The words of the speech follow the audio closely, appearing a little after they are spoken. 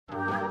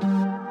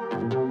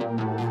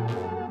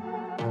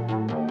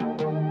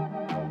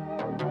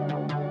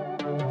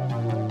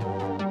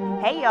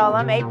Hey y'all,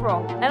 I'm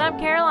April. And I'm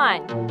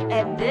Caroline.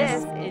 And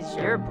this is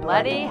your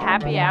Bloody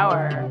Happy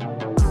Hour.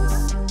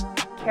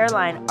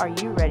 Caroline, are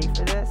you ready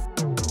for this?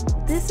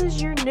 This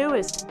is your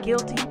newest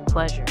guilty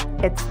pleasure.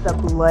 It's the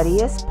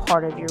bloodiest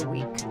part of your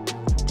week.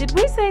 Did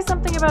we say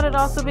something about it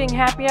also being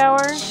happy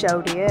hour?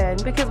 Show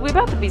did. Because we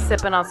about to be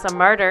sipping on some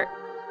murder.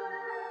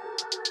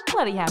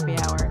 Bloody Happy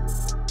Hour.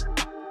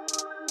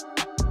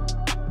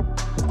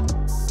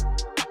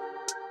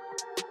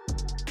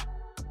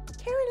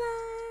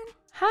 Caroline.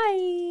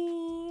 Hi.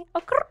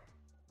 Okay.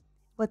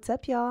 What's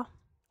up, y'all?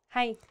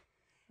 Hi,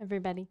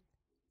 everybody.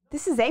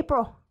 This is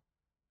April.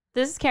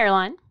 This is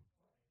Caroline.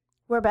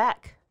 We're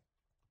back.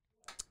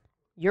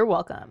 You're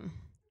welcome.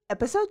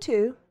 Episode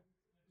 2.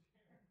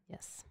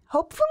 Yes.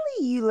 Hopefully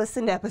you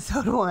listened to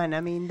episode 1.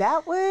 I mean,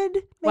 that would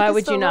make Why us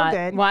would feel you real not?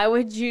 good. Why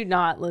would you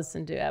not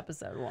listen to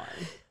episode 1?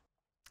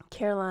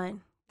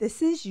 Caroline,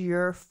 this is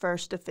your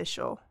first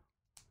official.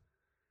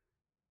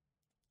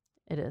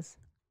 It is.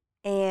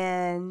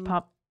 And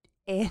Pop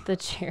the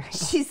cherry.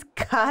 she's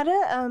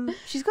gonna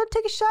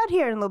take a shot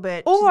here in a little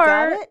bit. Or, she's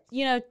got it.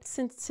 you know,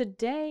 since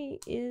today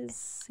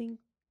is we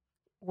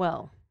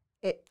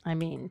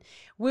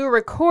were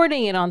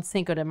recording it on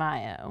Cinco de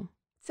Mayo.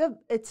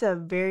 It's a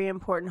very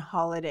important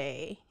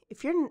holiday.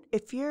 If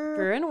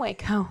you're in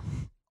Waco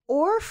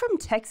or from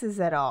Texas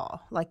at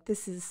all, like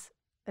this is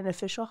an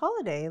official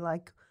holiday.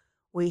 Like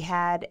we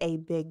had a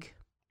big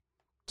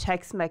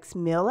Tex-Mex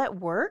meal at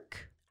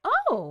work.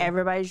 Oh,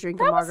 Everybody's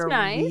drinking that was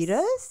margaritas.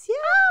 nice. Yeah.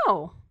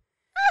 Oh,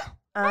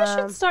 I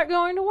should start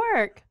going to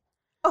work.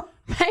 Oh,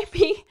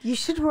 maybe you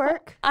should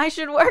work. I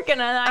should work,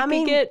 and I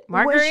mean, can get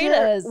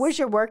margaritas. Was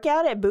your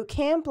workout at boot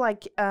camp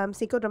like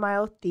Cinco de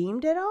Mayo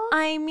themed at all?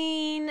 I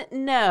mean,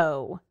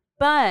 no,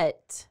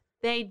 but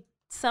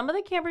some of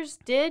the campers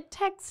did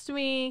text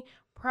me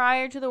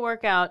prior to the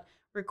workout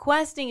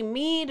requesting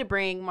me to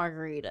bring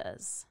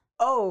margaritas.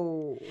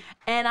 Oh.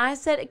 And I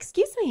said,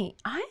 excuse me,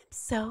 I am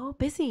so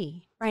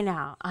busy right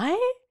now.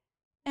 I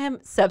am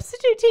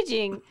substitute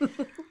teaching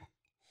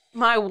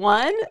my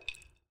one-person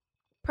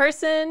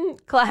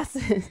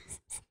classes.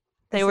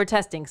 They were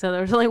testing, so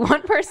there was only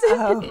one person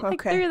in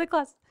like 3 of the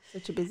classes.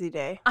 Such a busy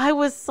day. I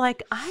was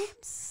like, I am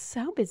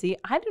so busy.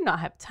 I do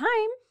not have time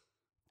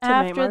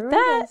after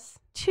that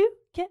to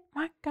get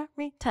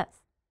margaritas.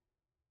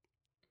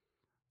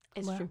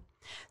 It's true.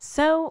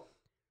 So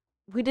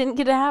we didn't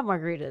get to have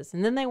margaritas.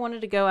 And then they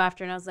wanted to go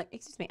after, and I was like,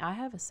 excuse me, I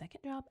have a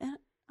second job, and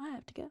I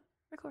have to go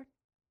record.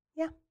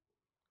 Yeah.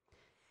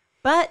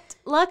 But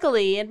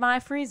luckily, in my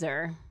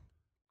freezer,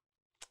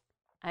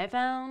 I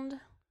found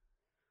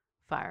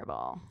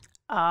Fireball.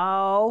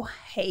 Oh,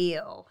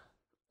 hell.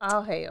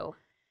 Oh, hell.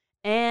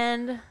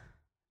 And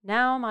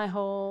now my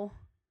whole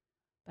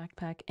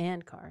backpack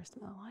and car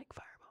smell like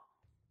Fireball.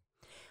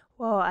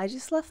 Well, I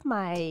just left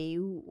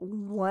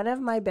one of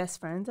my best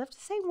friends. I have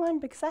to say one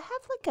because I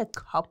have like a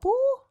couple.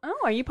 Oh,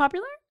 are you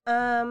popular?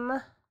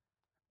 I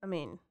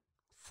mean,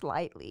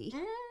 slightly.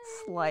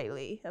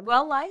 Slightly.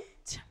 Well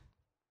liked.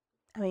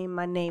 I mean,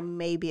 my name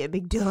may be a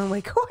big deal in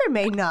Waco or it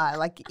may not.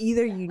 Like,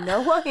 either you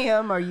know who I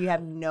am or you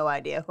have no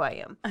idea who I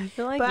am. I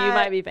feel like you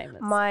might be famous.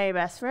 My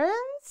best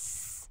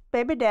friend's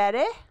baby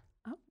daddy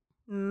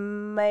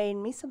made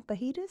me some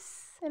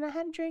fajitas, and I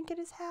had a drink at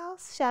his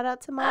house. Shout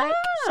out to Mike.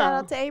 Shout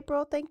out to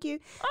April. Thank you.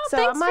 Oh, so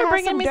thanks I might for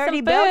have some me dirty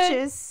some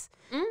belches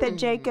that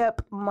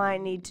Jacob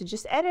might need to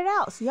just edit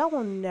out. So y'all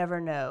will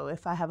never know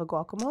if I have a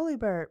guacamole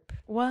burp.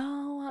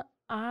 Well,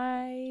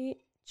 I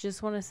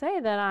just want to say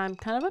that I'm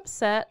kind of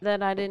upset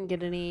that I didn't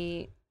get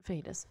any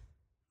fajitas.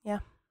 Yeah.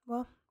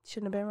 Well,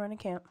 shouldn't have been running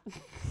camp.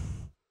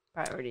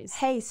 Priorities.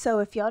 Hey, so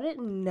if y'all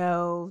didn't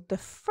know, the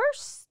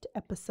first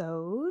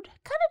episode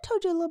kind of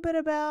told you a little bit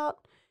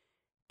about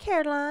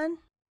Caroline.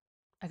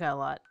 I got a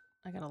lot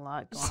going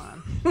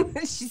on.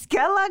 She's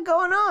got a lot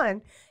going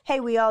on. Hey,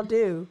 we all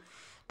do.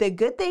 The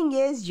good thing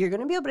is you're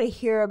going to be able to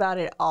hear about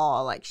it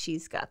all. Like,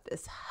 she's got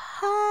this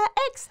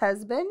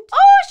ex-husband.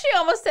 Oh, she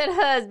almost said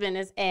husband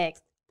is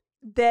ex.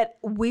 That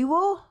we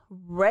will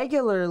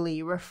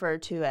regularly refer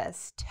to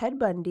as Ted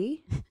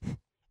Bundy,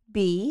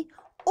 B,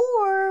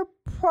 or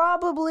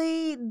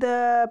probably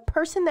the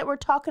person that we're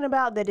talking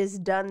about that has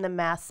done the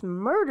mass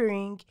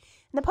murdering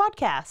in the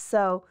podcast.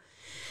 So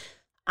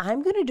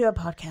I'm going to do a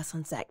podcast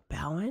on Zach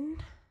Bowen.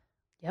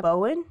 Yep.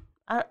 Bowen.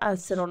 I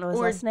still don't know his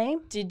last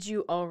name. Did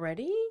you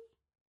already?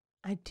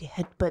 I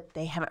did, but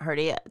they haven't heard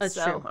it yet. That's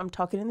true. I'm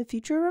talking in the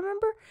future,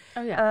 remember?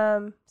 Oh, yeah.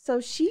 So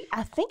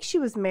I think she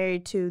was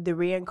married to the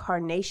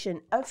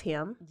reincarnation of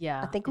him.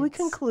 Yeah. I think we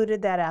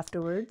concluded that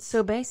afterwards.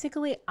 So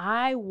basically,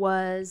 a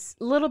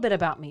little bit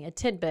about me, a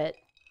tidbit.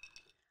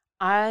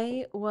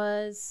 I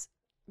was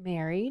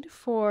married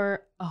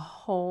for a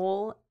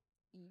whole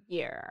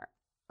year.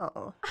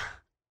 Uh-oh.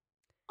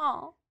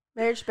 Oh.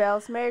 Marriage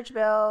bells, marriage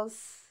bells.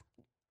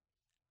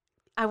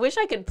 I wish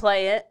I could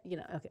play it.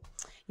 Okay.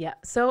 Yeah.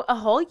 So a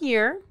whole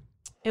year.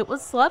 It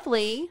was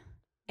lovely.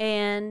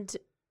 And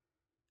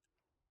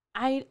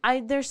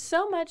there's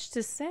so much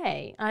to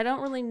say. I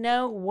don't really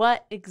know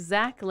what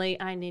exactly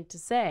I need to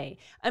say.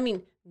 I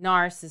mean,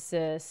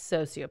 narcissist,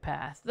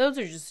 sociopath. Those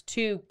are just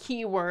two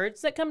key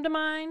words that come to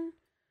mind.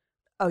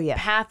 Oh, yeah.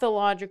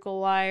 Pathological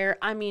liar.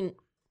 I mean,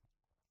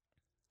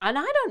 and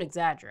I don't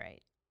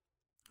exaggerate.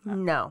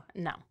 No.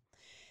 No.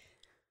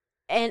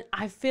 And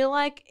I feel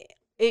like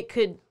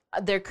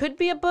there could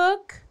be a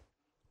book.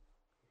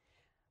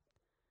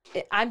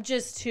 I'm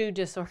just too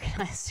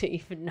disorganized to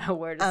even know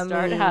where to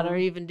start, how to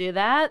even do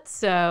that.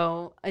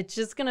 So it's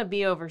just going to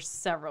be over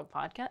several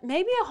podcasts,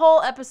 maybe a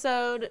whole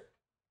episode.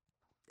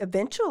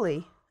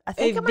 Eventually. I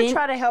think I'm going to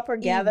try to help her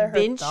gather her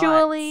thoughts.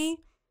 Eventually,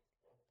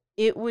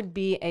 it would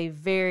be a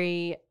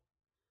very,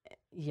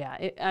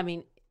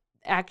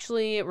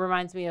 actually, it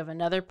reminds me of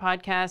another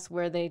podcast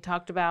where they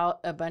talked about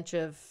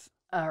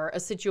a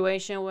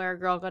situation where a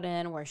girl got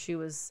in where she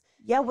was.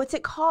 Yeah, what's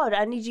it called?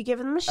 I need you to give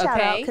them a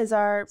shout out because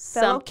our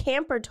fellow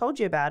camper told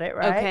you about it,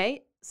 right?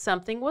 Okay,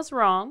 something was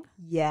wrong.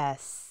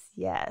 Yes.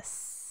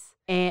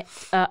 And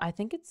I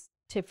think it's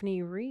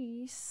Tiffany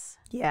Reese.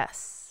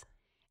 Yes.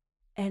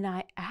 And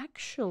I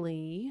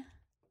actually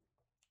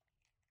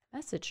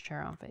messaged her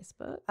on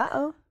Facebook.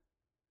 Uh-oh.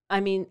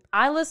 I mean,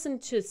 I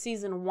listened to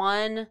season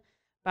 1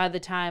 by the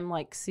time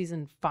like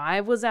season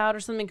 5 was out or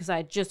something because I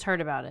had just heard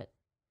about it.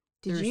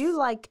 Did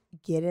you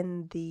get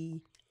in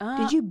the...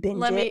 Did you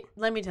binge it?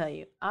 Let me tell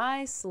you.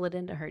 I slid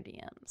into her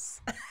DMs.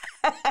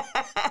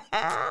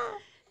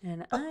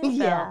 And I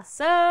felt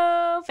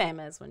so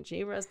famous when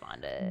she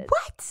responded.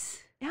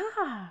 What?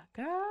 Yeah,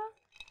 girl.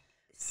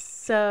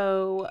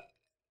 So,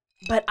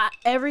 but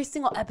every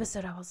single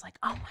episode I was like,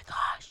 oh my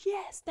gosh,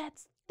 yes,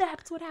 that's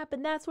what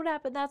happened. That's what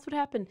happened. That's what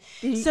happened.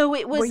 So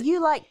it was. Were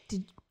you were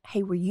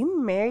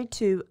you married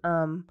to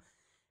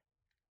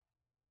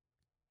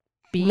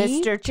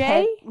Mr.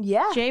 J?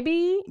 Yeah.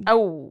 JB?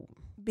 Oh.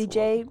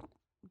 JB?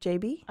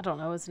 I don't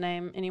know his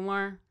name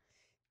anymore.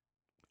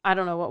 I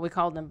don't know what we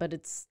called him, but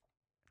it's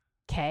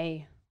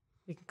K.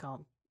 We can call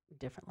him a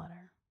different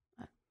letter.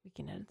 We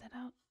can edit that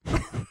out.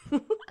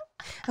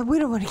 We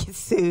don't want to get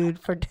sued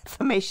for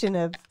defamation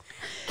of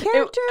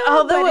character.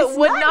 Although it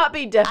would not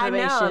be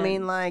defamation. I know. I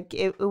mean,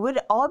 it would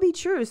all be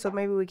true, so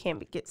maybe we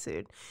can't get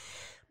sued.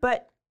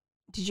 But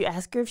did you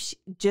ask her if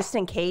just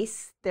in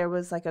case there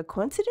was a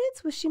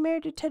coincidence? Was she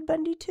married to Ted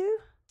Bundy too?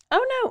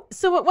 Oh no!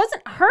 So it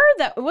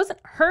wasn't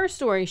her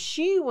story.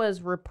 She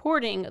was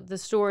reporting the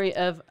story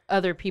of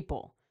other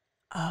people.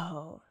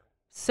 Oh.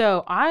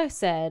 So I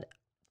said,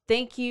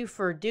 "Thank you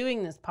for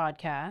doing this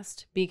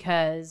podcast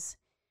because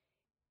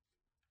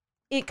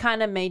it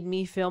kind of made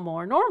me feel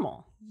more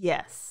normal."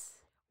 Yes.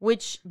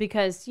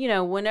 Because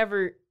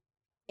whenever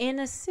in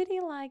a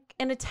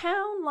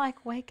town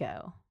like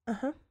Waco,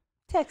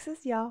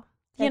 Texas, y'all.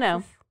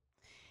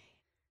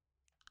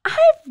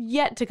 I've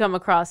yet to come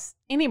across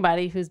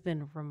anybody who's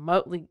been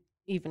remotely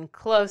even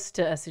close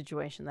to a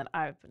situation that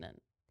I've been in.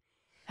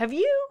 Have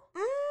you?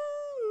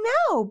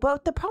 No,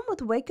 but the problem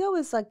with Waco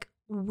is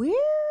we're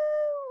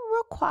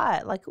real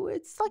quiet.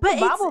 It's like But a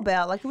Bible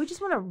Belt. We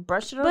just want to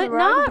brush it under the but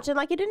rug and not- pretend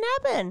like it didn't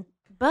happen.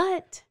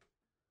 But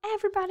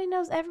everybody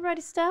knows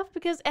everybody's stuff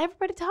because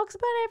everybody talks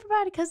about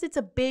everybody because it's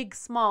a big,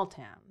 small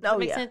town. Does that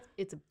make sense?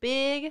 It's a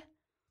big,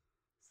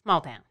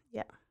 small town.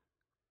 Yeah.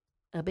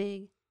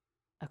 Okay.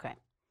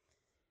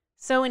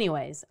 So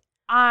anyways,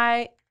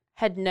 I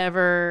had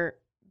never,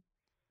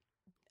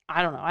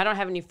 I don't know. I don't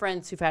have any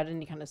friends who've had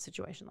any kind of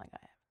situation like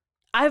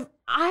I have.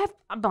 I've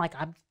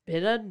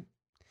been a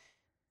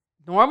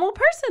normal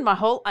person my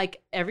whole,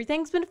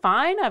 everything's been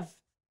fine. I've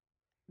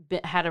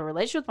had a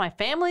relationship with my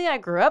family. I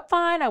grew up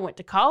fine. I went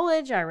to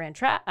college. I ran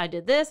track. I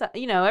did this.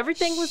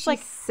 Everything was She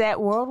set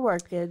world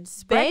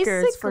records for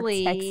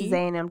basically Texas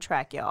A&M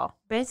track, y'all.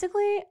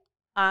 Basically,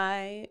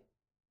 I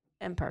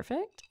am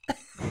perfect.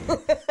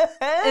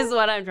 Is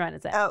what I'm trying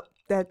to say. Oh,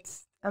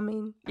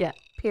 yeah.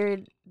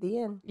 Period.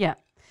 The end. Yeah.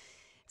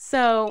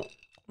 So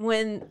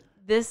when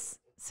this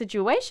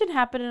situation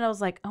happened and I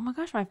was like, oh my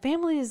gosh, my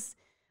family is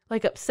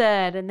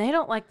upset and they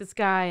don't like this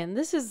guy and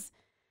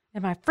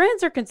my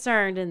friends are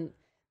concerned and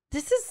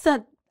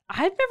I've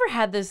never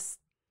had this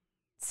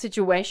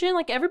situation.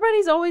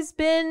 Everybody's always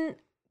been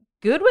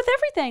good with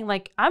everything.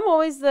 I'm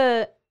always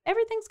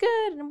everything's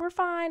good and we're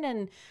fine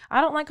and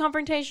I don't like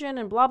confrontation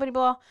and blah, blah,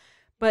 blah.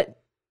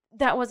 But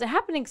that wasn't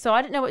happening. So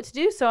I didn't know what to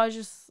do. So I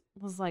just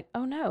was like,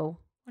 oh no,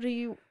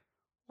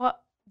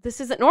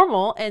 this isn't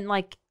normal. And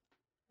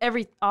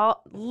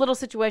all little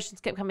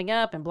situations kept coming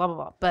up and blah, blah,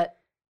 blah. But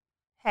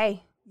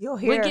hey, you'll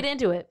hear. We get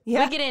into it.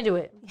 Yeah. We get into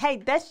it. Hey,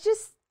 that's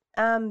just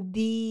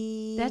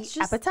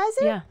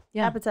appetizer?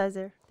 Yeah.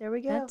 Appetizer. There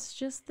we go. That's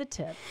just the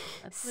tip.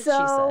 That's what she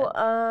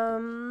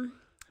said.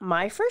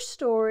 My first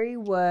story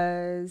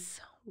was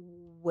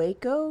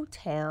Waco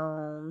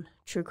Town,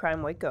 True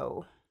Crime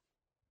Waco.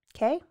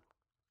 Okay.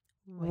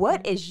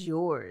 What is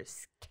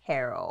yours,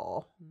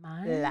 Carol?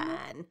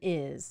 Mine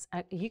is,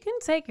 you can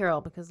say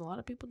Carol because a lot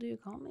of people do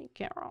call me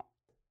Carol.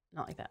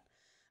 Not like that.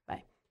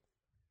 Bye.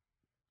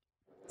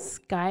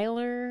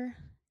 Skylar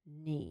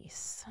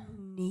Neese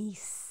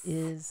Neese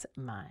is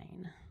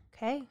mine.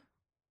 Okay.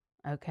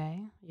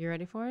 Okay, you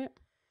ready for it?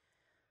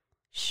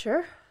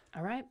 Sure.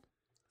 All right.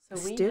 So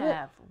Let's do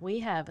it. we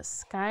have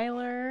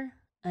Skylar,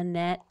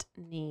 Annette,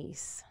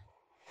 Neese.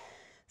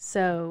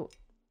 So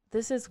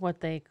this is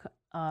what they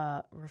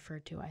refer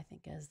to, I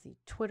think, as the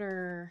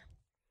Twitter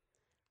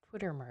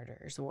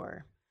murders,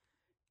 or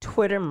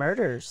Twitter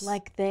murders.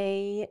 like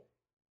they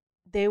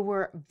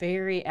were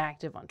very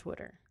active on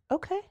Twitter.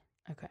 Okay.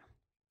 Okay,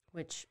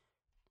 which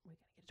we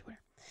gotta get to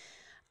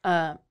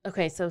Twitter.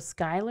 Okay, so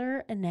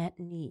Skylar Annette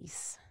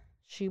Neese.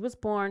 She was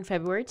born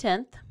February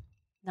 10th,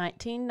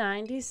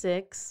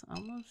 1996,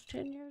 almost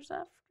 10 years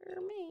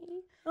after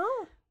me.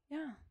 Oh.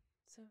 Yeah,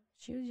 so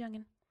she was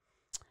youngin'.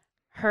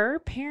 Her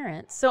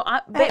parents. So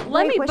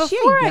was she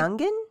a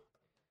youngin'?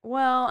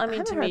 Well, I I mean,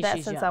 haven't to heard me, that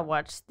she's since young. I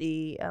watched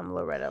the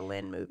Loretta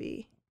Lynn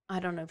movie, I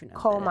don't know if you know.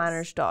 Coal what that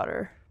Miner's is.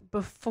 Daughter.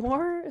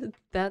 Before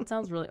that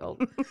sounds really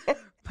old.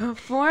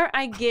 Before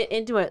I get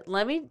into it,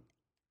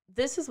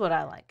 this is what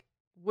I like.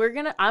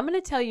 I'm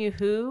gonna tell you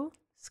who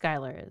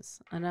Skylar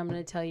is, and I'm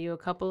gonna tell you a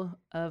couple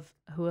of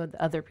who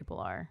the other people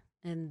are,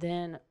 and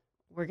then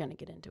we're gonna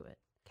get into it.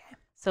 Okay.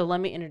 So let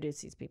me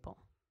introduce these people.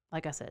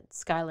 Like I said,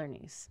 Skylar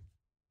Neese.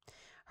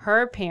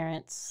 Her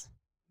parents,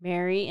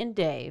 Mary and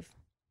Dave,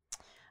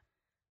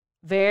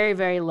 very,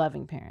 very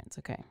loving parents,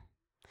 okay?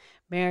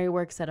 Mary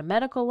works at a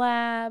medical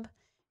lab.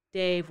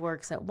 Dave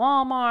works at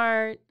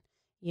Walmart.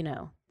 You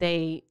know,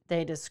 they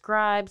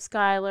describe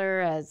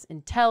Skylar as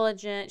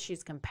intelligent.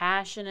 She's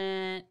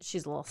compassionate.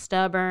 She's a little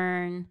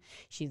stubborn.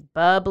 She's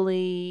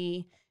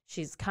bubbly.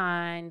 She's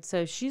kind.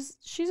 So she's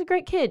a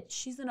great kid.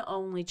 She's an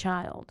only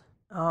child.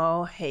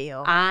 Oh,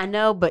 hell. I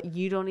know, but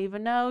you don't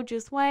even know.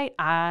 Just wait.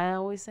 I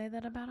always say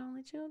that about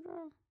only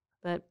children.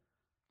 But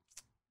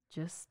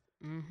just,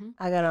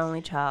 I got an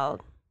only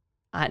child.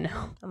 I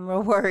know. I'm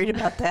real worried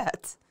about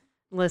that.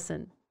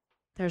 Listen,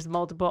 there's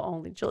multiple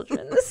only children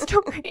in this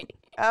story.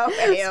 Oh,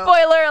 hell.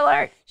 Spoiler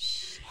alert.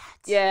 Shit.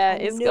 Yeah,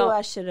 I it's knew going.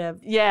 I should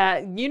have. Yeah,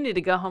 you need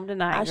to go home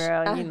tonight,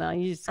 girl.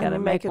 You just gotta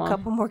make a one.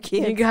 couple more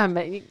kids. You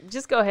gotta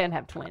just go ahead and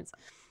have twins.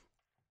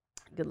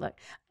 Good luck.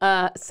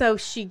 So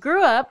she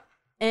grew up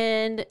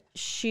and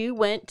she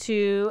went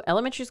to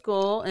elementary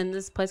school in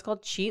this place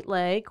called Cheat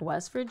Lake,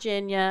 West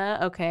Virginia.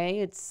 Okay,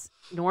 it's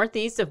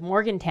northeast of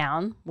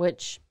Morgantown,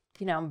 which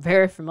I'm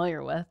very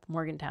familiar with.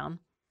 Morgantown,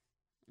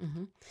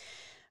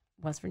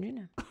 West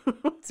Virginia.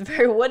 It's a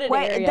very wooded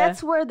area. Wait,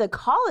 that's where the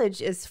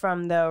college is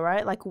from, though,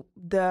 right? Like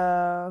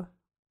the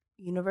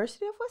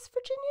University of West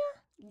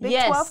Virginia?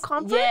 Big 12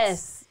 conference?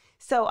 Yes.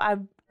 So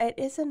it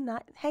is a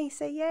night. Hey,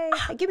 say yay.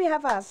 Give me a high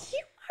five.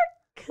 You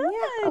are good.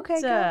 Yeah,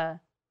 okay,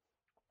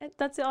 good.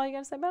 That's all you got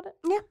to say about it?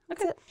 Yeah,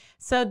 that's it.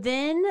 So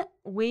then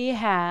we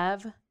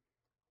have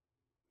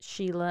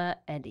Sheila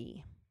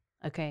Eddy.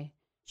 Okay.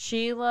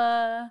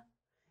 Sheila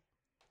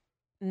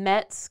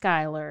met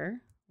Skylar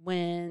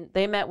when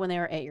they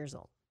were 8 years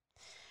old.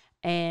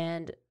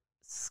 And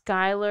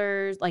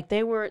Skylar's,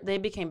 they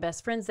became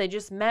best friends. They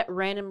just met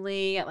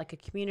randomly at like a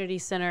community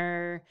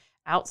center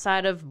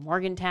outside of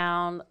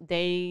Morgantown.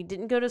 They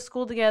didn't go to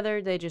school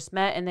together. They just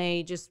met and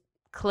they just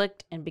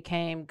clicked and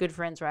became good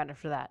friends right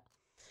after that.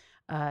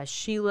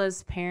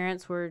 Sheila's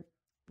parents were,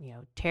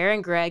 Tara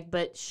and Greg,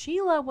 but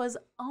Sheila was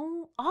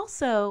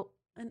also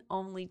an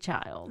only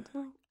child.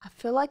 I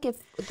feel like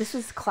if this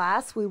was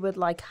class, we would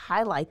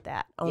highlight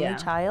that. Only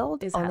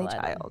child? It's only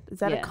highlighted. child. Is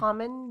that a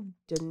common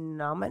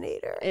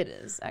denominator? It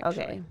is,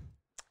 actually. Okay.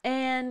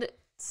 And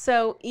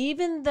so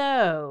even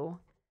though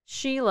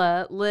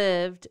Sheila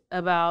lived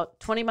about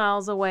 20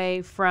 miles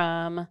away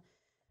from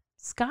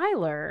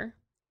Skylar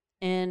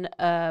in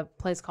a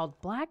place called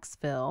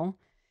Blacksville.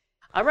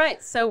 All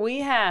right, so we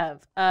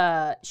have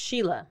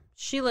Sheila.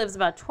 She lives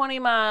about 20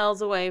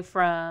 miles away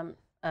from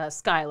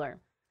Skylar.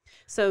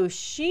 So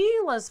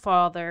Sheila's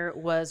father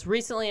was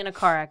recently in a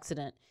car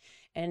accident.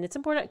 And it's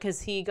important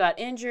because he got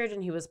injured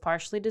and he was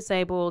partially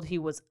disabled. He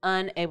was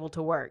unable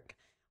to work,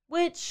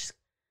 which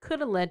could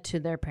have led to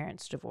their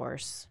parents'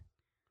 divorce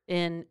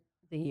in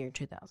the year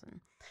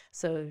 2000.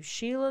 So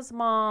Sheila's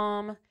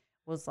mom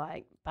was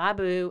like, bye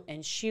boo,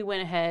 and she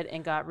went ahead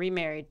and got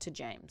remarried to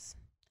James.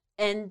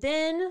 And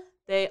then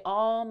they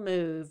all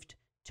moved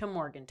to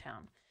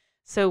Morgantown.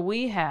 So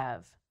we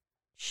have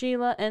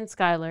Sheila and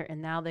Skylar,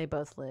 and now they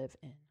both live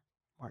in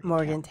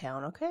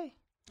Morgantown, okay.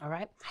 All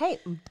right. Hey,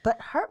 but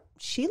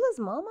Sheila's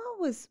mama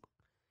was...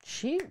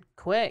 She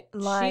quick.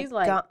 She's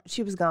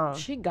she was gone.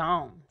 She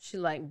gone. She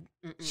like...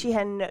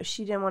 Mm-mm.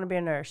 She didn't want to be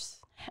a nurse.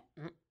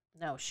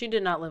 No, she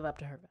did not live up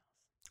to her vows.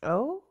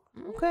 Oh,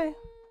 okay.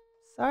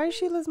 Sorry,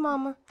 Sheila's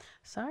mama.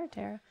 Sorry,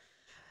 Tara.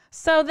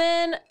 So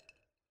then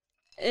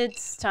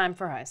it's time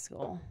for high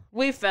school.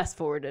 We fast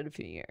forwarded a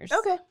few years.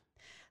 Okay.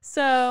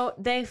 So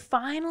they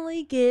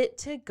finally get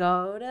to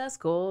go to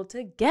school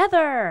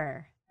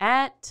together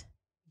at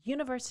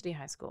University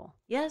High School.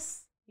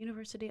 Yes,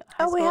 University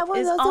High School we have one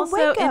of is those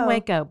also in in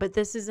Waco, but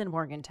this is in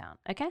Morgantown.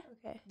 Okay?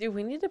 Okay. Do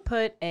we need to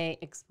put a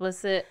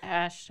explicit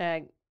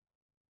hashtag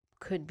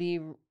could be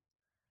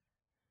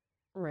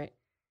right?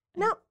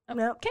 No.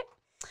 Okay.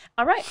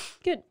 All right,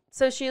 good.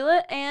 So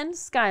Sheila and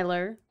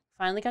Skylar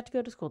finally got to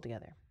go to school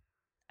together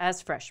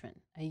as freshmen,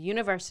 a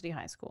university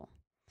high school.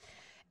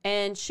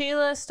 And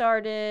Sheila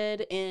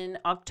started in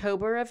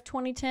October of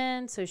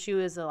 2010. So she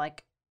was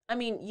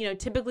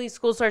typically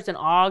school starts in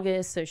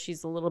August. So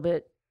she's a little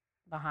bit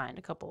behind,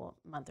 a couple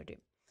of month or two,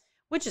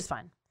 which is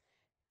fine.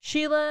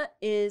 Sheila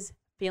is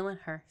feeling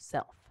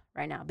herself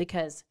right now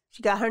because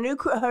she got her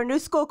new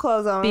school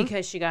clothes on.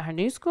 Because she got her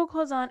new school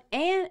clothes on,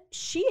 and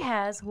she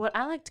has what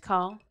I like to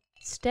call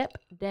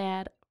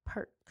stepdad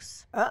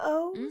perks.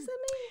 What does that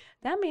mean?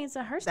 That means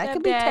that her stepdad that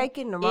could be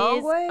taken the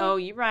wrong way. Oh,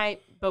 you're right.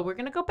 But we're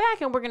gonna go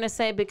back and we're gonna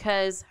say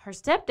because her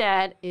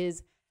stepdad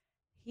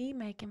he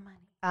making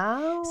money.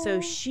 Oh, so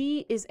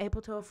she is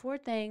able to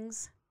afford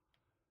things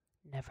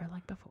never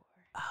like before.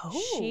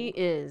 Oh, she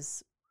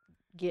is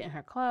getting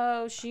her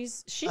clothes.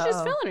 She's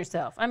just feeling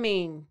herself. I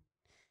mean,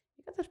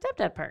 you got the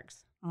stepdad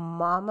perks.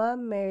 Mama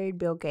married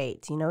Bill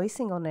Gates. You know he's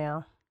single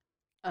now.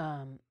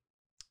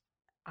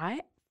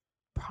 I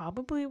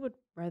probably would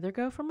rather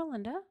go for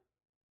Melinda.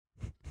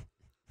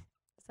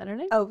 Is that her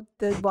name? Oh,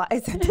 the wife.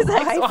 Is that His the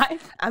wife?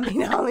 ex-wife. I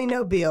mean, I only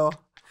know Bill.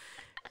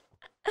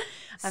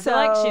 I feel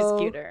like she's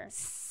cuter.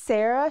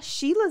 Sarah,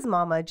 Sheila's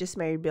mama, just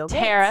married Bill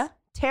Gates.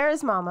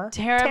 Tara's mama.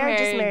 Tara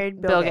just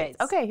married Bill Gates.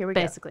 Okay, here we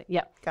go. Basically,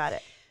 yep. Got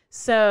it.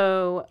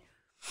 So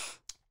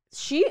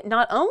she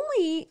not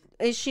only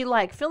is she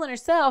like feeling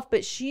herself,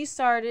 but she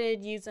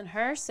started using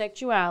her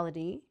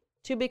sexuality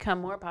to become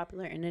more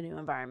popular in a new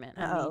environment.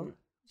 I mean,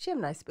 she have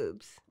nice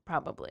boobs.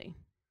 Probably.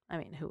 I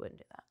mean, who wouldn't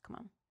do that? Come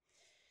on.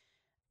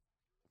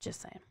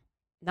 Just saying.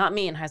 Not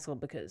me in high school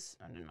because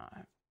I did not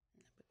have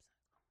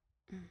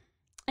boobs.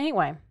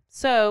 Anyway,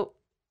 so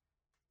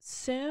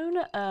soon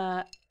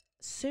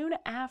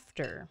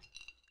after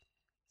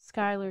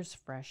Skylar's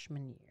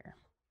freshman year,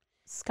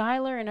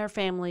 Skylar and her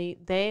family,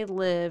 they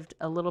lived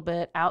a little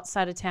bit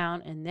outside of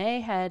town, and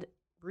they had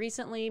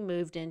recently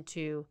moved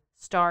into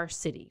Star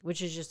City,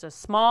 which is just a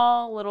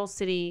small little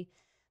city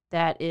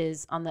that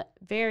is on the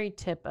very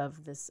tip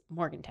of this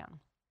Morgantown.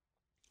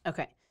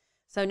 Okay,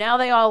 so now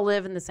they all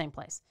live in the same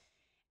place.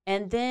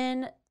 And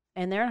they're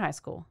in high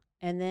school.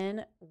 And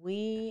then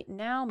we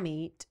now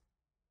meet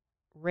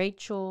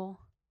Rachel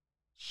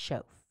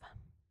Schoaf,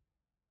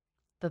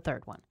 the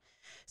third one.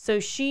 So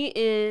she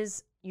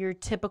is your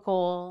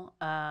typical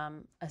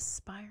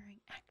aspiring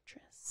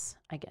actress,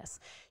 I guess.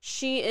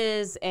 She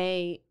is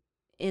in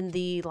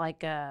the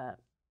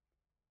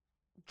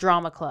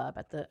drama club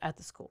at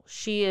the school.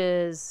 She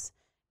is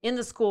in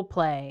the school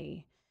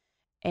play,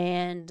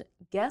 and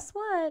guess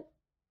what?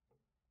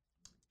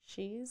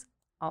 She's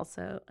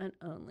also an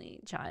only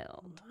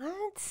child.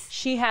 What?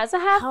 She has a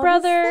half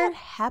brother, How does that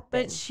happen?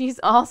 but she's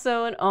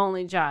also an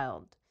only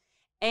child,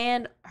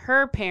 and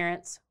her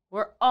parents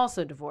were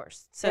also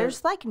divorced. So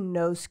there's like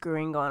no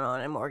screwing going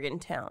on in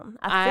Morgantown.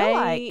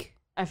 I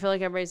feel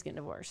like everybody's getting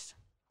divorced.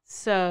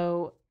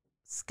 So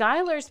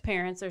Skylar's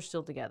parents are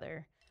still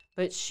together,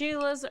 but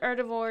Sheila's are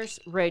divorced,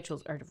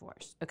 Rachel's are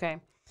divorced, okay?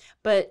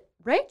 But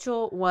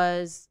Rachel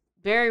was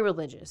very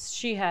religious.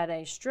 She had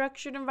a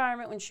structured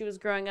environment when she was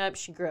growing up.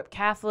 She grew up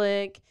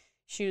Catholic.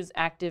 She was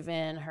active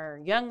in her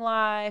young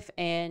life,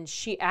 and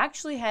she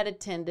actually had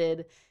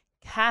attended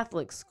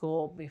Catholic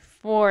school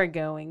before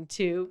going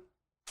to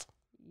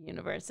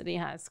university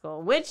high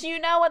school, which you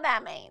know what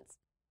that means.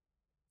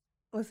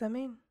 What's that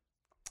mean?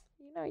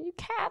 You know, you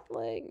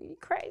Catholic, you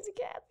crazy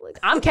Catholic.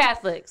 I'm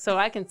Catholic, so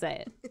I can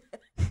say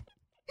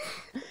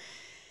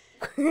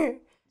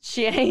it.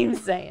 She ain't even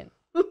saying.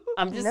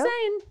 I'm just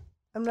saying.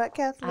 I'm not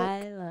Catholic.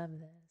 I love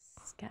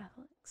this.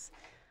 Catholics.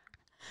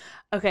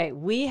 Okay,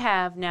 we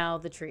have now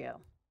the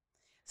trio.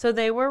 So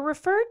they were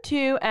referred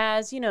to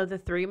as,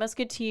 the Three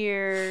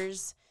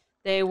Musketeers.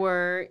 They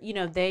were,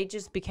 they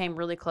just became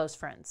really close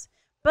friends.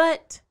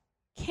 But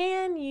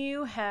can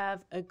you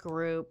have a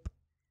group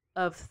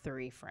of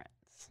three friends?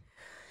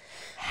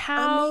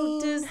 How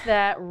does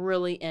that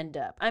really end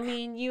up? I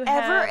mean, you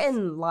have... Ever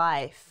in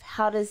life,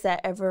 how does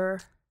that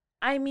ever...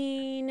 I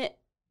mean...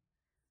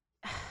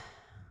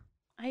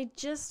 I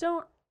just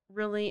don't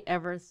really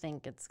ever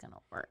think it's going to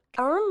work.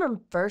 I remember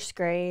in first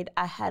grade,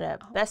 I had a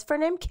best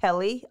friend named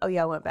Kelly. Oh,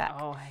 yeah, I went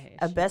back.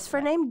 A best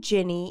friend named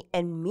Jenny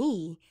and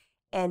me.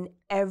 And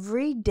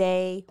every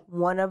day,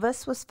 one of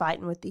us was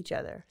fighting with each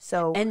other.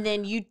 And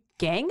then you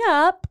gang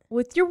up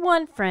with your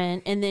one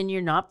friend, and then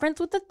you're not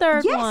friends with the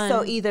third one. Yes,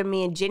 so either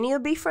me and Jenny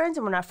would be friends,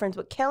 and we're not friends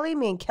with Kelly.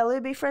 Me and Kelly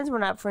would be friends, and we're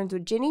not friends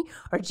with Jenny.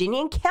 Or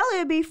Jenny and Kelly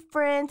would be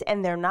friends,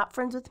 and they're not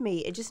friends with me.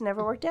 It just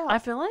never worked out. I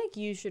feel like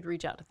you should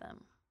reach out to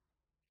them.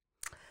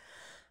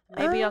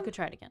 Maybe y'all could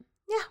try it again.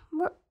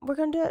 Yeah, we're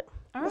going to do it.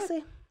 All we'll right.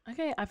 see.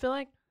 Okay, I feel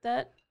like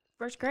that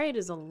first grade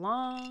is a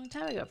long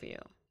time ago for you.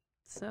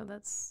 So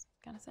that's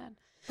kind of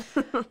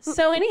sad.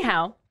 So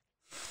anyhow,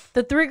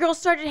 the three girls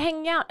started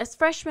hanging out as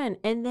freshmen,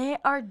 and they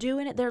are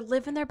doing it. They're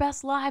living their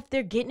best life.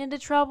 They're getting into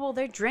trouble.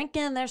 They're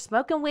drinking. They're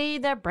smoking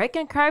weed. They're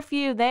breaking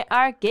curfew. They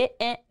are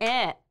getting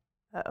it.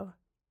 Uh-oh.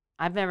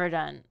 I've never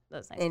done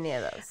those things. Any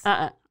of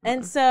those.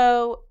 And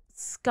so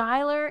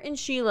Skylar and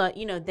Sheila,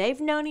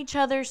 they've known each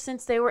other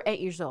since they were 8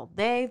 years old.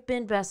 They've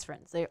been best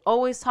friends. They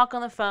always talk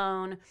on the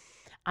phone.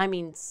 I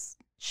mean,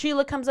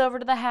 Sheila comes over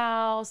to the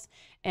house,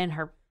 And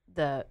her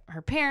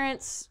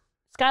parents,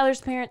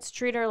 Skylar's parents,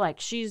 treat her like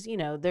she's,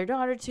 their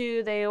daughter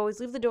too. They always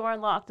leave the door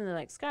unlocked and they're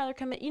like, Skylar,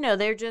 come in.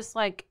 They're just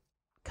like,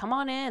 come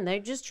on in. They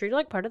just treat her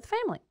like part of the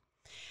family.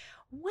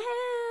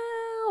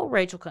 Well,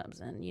 Rachel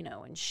comes in,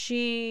 and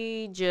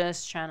she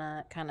just trying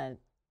to kind of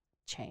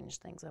change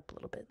things up a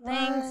little bit.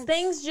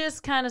 Things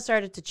just kind of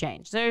started to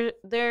change.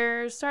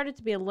 There started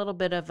to be a little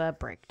bit of a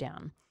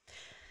breakdown.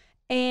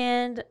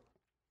 And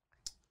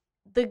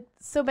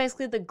so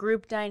basically the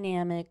group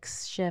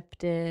dynamics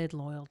shifted,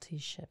 loyalty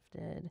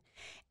shifted,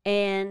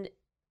 and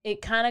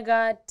it kind of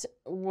got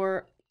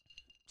where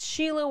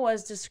Sheila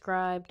was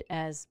described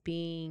as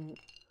being,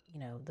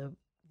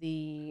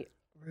 the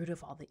root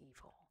of all the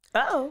evil.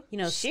 Uh-oh.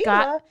 Sheila.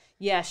 Scott.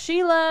 Yeah,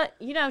 Sheila,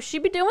 she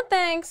be doing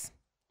things.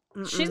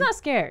 She's not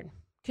scared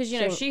because,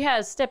 she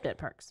has stepdad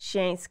perks. She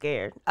ain't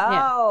scared.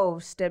 Oh,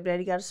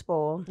 stepdaddy got a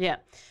spoil. Yeah.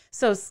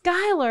 So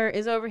Skylar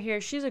is over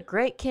here. She's a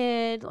great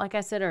kid. Like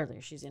I said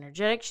earlier, she's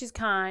energetic. She's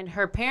kind.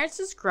 Her parents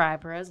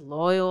describe her as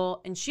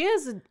loyal, and she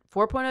has a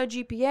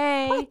 4.0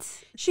 GPA.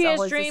 What? She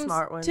has dreams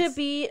to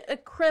be a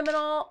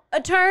criminal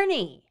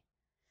attorney.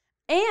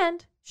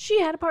 And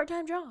she had a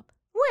part-time job.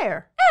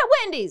 Where? At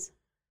Wendy's.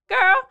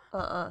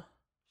 Girl.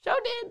 Sure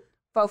did.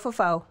 Faux for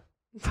faux.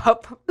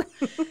 Faux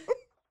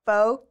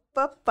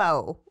for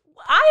faux.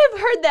 I have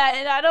heard that,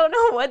 and I don't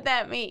know what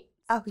that means.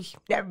 Oh, you've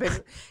never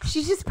been.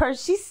 She's just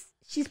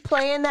she's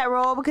playing that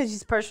role because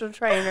she's a personal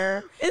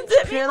trainer. Is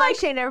it feel like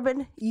she ain't never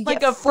been? You like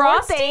get a 4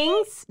 Frosty?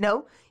 things.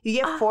 No, you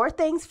get 4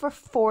 things for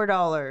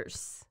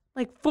 $4.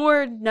 Like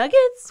 4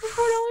 nuggets for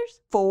 $4?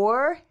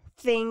 4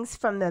 things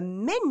from the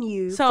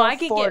menu. So for I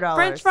could $4. get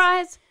French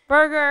fries,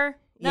 burger,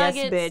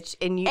 nuggets, yes,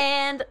 bitch,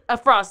 and a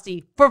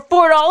Frosty for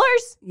 $4.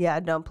 Yeah,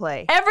 don't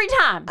play every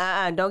time.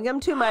 Don't give them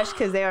too much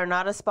because they are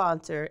not a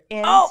sponsor.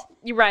 And,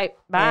 you're right.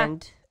 Bye.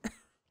 And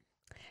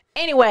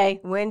anyway,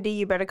 Wendy,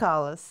 you better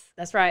call us.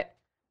 That's right.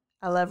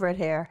 I love red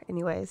hair.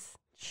 Anyways,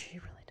 she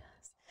really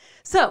does.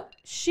 So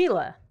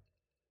Sheila.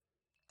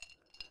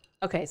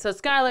 Okay, so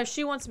Skylar,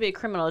 she wants to be a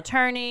criminal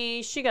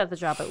attorney. She got the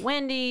job at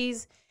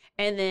Wendy's,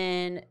 and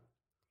then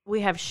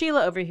we have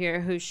Sheila over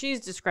here, who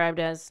she's described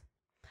as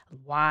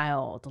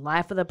wild,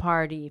 life of the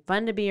party,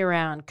 fun to be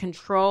around,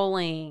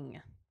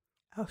 controlling.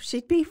 Oh,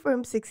 she'd be from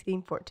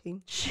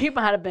 1614. She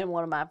might have been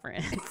one of my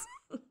friends.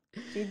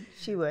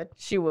 She would.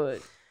 She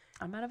would.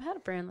 I might have had a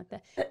friend like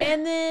that.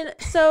 And then,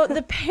 so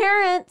the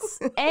parents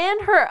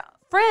and her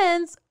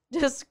friends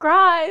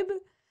describe,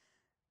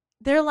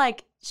 they're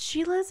like,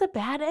 Sheila's a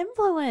bad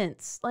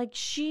influence. Like,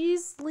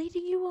 she's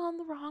leading you on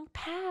the wrong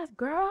path,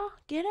 girl.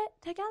 Get it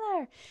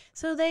together.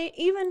 So they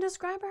even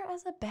describe her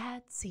as a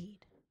bad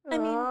seed. I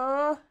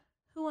mean,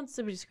 who wants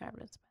to be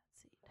described as a bad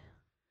seed?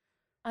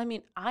 I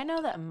mean, I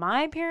know that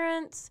my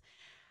parents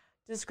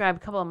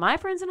described a couple of my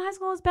friends in high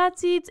school as bad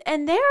seeds,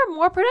 and they are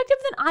more productive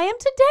than I am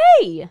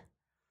today.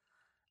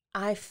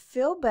 I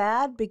feel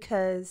bad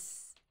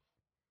because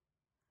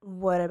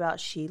what about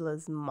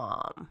Sheila's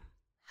mom?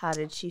 How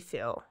did she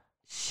feel?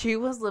 She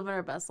was living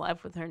her best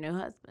life with her new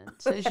husband,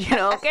 so she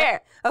don't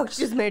care. Oh,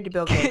 she's married to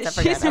Bill Gates. I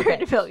forgot. She's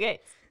married to Bill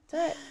Gates.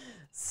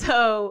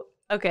 So,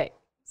 okay.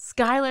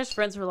 Skylar's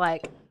friends were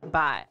like,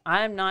 bye.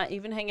 I'm not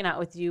even hanging out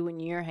with you when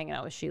you're hanging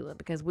out with Sheila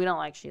because we don't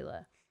like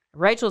Sheila.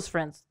 Rachel's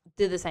friends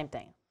did the same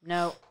thing.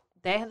 No,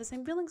 they had the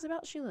same feelings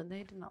about Sheila.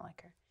 They did not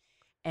like her.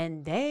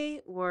 And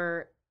they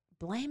were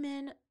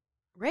blaming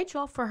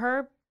Rachel for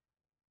her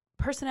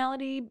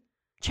personality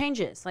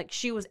changes. Like,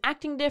 she was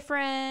acting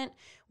different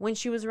when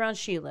she was around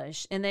Sheila.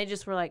 And they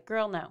just were like,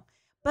 girl, no.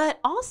 But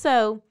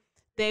also,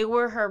 they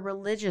were her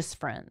religious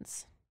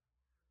friends.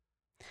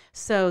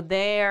 So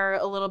they're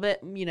a little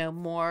bit,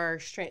 more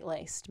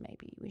straight-laced,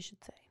 maybe we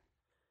should say.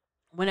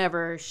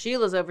 Whenever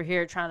Sheila's over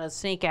here trying to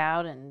sneak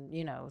out and,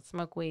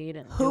 smoke weed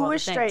and who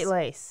was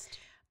straight-laced?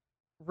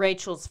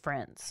 Rachel's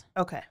friends.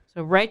 Okay.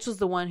 So Rachel's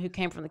the one who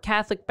came from the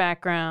Catholic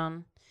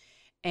background,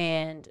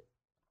 and,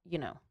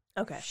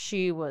 okay,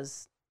 she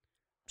was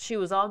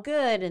all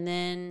good, and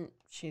then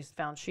she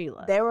found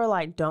Sheila. They were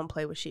like, don't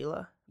play with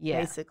Sheila. Yeah.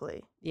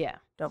 Basically. Yeah.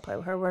 Don't play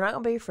with her. We're not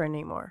going to be your friend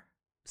anymore.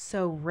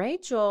 So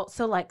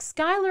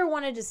Skylar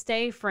wanted to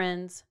stay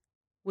friends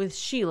with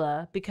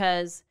Sheila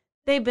because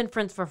they've been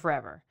friends for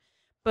forever.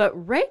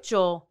 But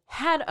Rachel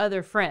had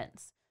other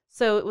friends.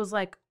 So it was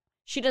like,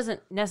 she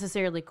doesn't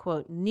necessarily,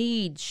 quote,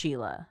 need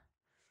Sheila.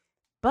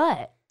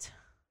 But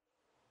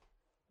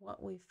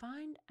what we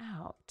find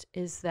out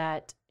is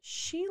that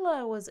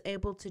Sheila was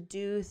able to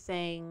do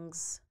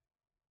things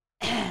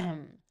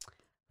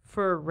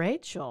for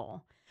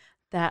Rachel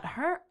that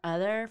her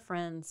other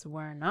friends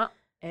were not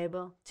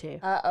able to.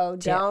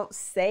 Don't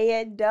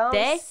say it. Don't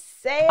they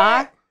say it. They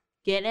are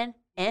getting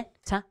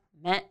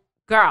intimate,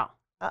 girl.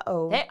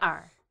 They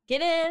are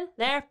getting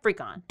their freak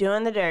on.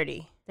 Doing the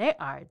dirty. They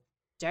are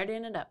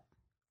dirtying it up.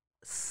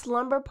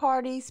 Slumber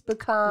parties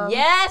become.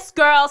 Yes,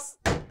 girls.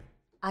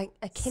 I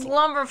can't.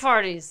 Slumber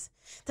parties.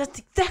 That's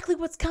exactly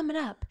what's coming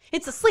up.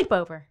 It's a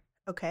sleepover.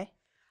 Okay.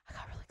 I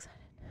got really excited.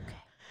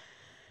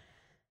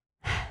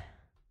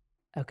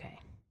 Okay.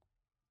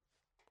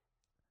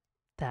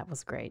 That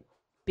was great.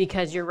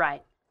 Because you're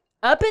right.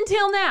 Up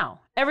until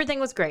now, everything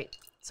was great.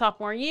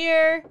 Sophomore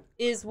year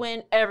is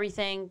when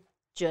everything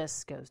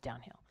just goes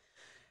downhill.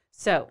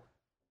 So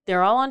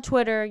they're all on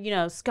Twitter. You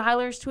know,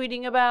 Skylar's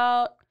tweeting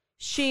about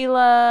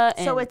Sheila.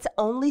 So it's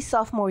only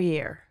sophomore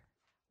year.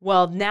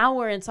 Well, now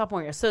we're in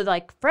sophomore year. So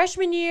like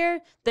freshman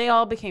year, they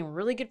all became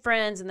really good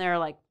friends and they're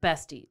like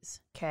besties.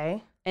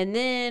 Okay. And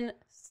then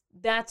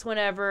that's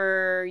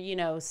whenever, you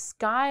know,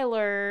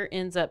 Skylar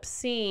ends up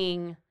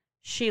seeing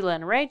Sheila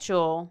and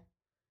Rachel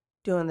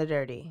Doing the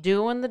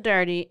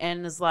dirty.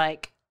 And is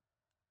like,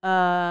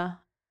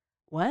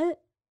 what?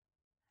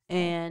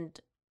 And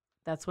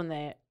that's when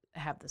they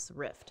have this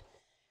rift.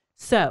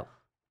 So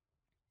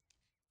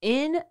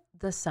in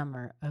the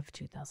summer of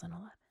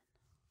 2011,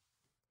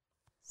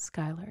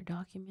 Skylar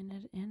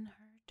documented in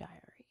her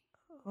diary.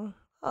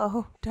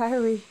 Oh,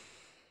 diary.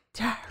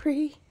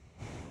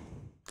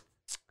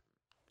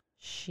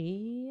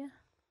 She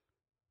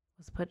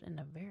was put in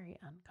a very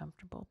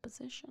uncomfortable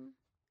position.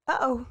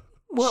 Uh-oh.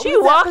 She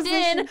walked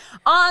in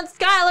on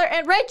Skylar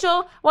and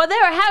Rachel while they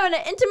were having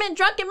an intimate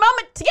drunken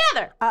moment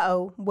together.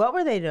 Uh-oh. What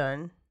were they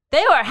doing?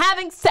 They were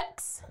having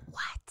sex.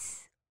 What?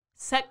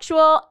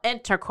 Sexual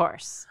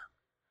intercourse.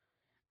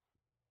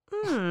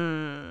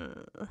 Okay.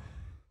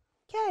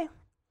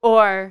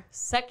 Or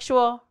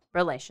sexual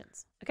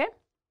relations. Okay?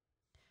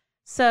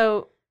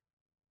 So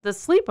the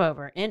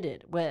sleepover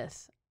ended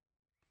with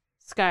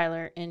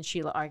Skylar and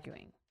Sheila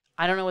arguing.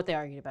 I don't know what they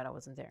argued about. I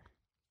wasn't there.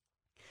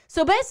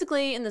 So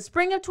basically, in the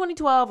spring of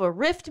 2012, a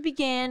rift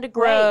began to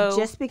grow. Wait,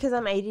 just because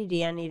I'm ADD,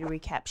 I need to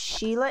recap.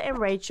 Sheila and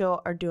Rachel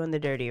are doing the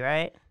dirty,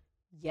 right?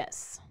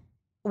 Yes.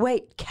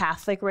 Wait,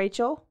 Catholic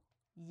Rachel?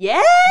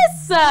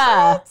 Yes!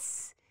 What?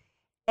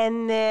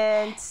 And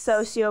then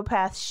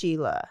sociopath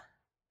Sheila.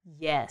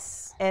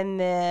 Yes. And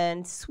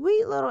then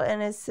sweet little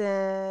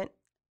innocent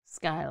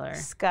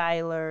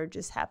Skylar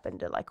just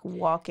happened to like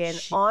walk in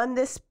on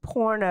this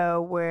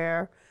porno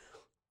where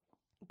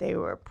they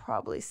were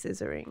probably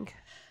scissoring.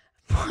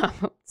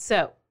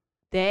 So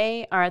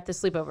they are at the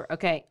sleepover.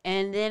 Okay.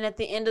 And then at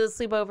the end of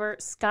the sleepover,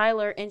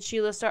 Skylar and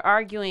Sheila start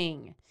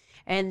arguing.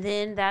 And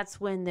then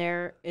that's when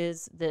there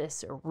is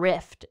this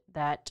rift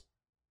that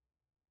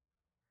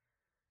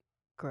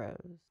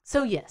grows.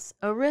 So yes,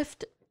 a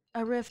rift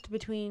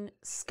between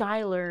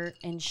Skylar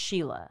and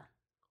Sheila.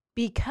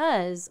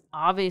 Because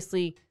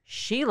obviously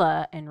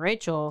Sheila and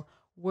Rachel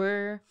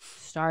were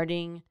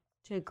starting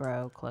to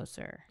grow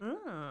closer.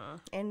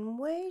 In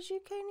ways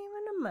you can't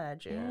even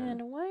imagine.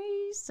 In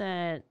ways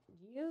that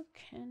you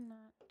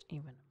cannot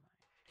even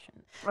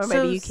imagine. Or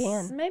maybe you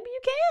can. Maybe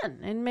you can.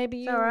 And maybe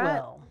you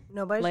will.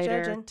 Nobody's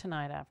later judging.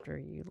 Tonight after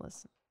you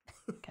listen.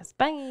 Guess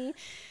bye.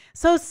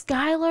 So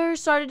Skylar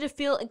started to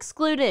feel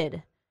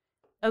excluded.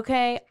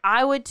 Okay,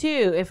 I would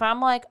too. If I'm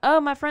like,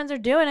 oh, my friends are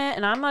doing it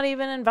and I'm not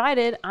even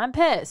invited, I'm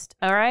pissed.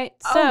 All right.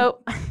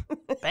 So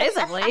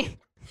basically,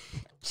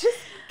 just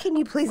can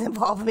you please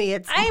involve me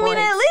at some point?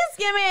 at least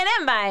give me an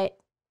invite.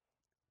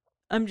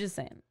 I'm just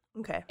saying.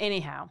 Okay.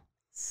 Anyhow,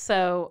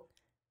 so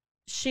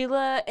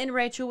Sheila and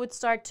Rachel would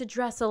start to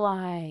dress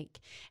alike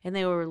and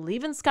they were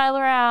leaving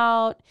Skylar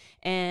out.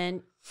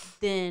 And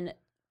then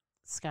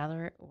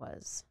Skylar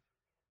was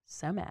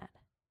so mad.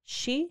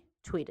 She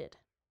tweeted.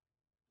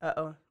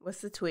 Uh-oh.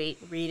 What's the tweet?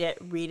 Read it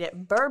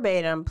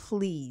verbatim,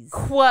 please.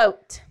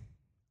 Quote,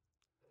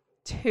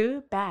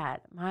 "Too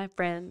bad my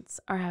friends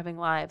are having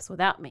lives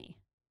without me.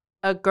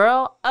 A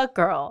girl, a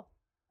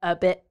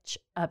bitch,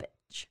 a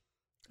bitch."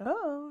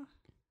 Oh.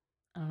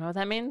 I don't know what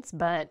that means,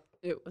 but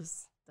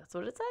that's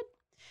what it said.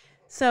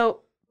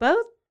 So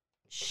both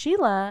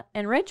Sheila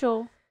and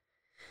Rachel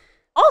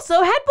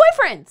also had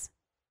boyfriends.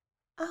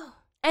 Oh.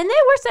 And they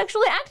were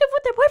sexually active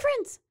with their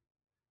boyfriends.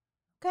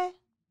 Okay.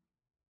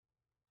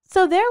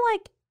 So they're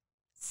like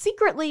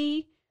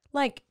secretly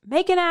like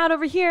making out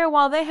over here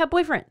while they have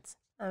boyfriends.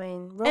 I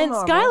mean, and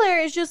normal.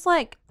 Skylar is just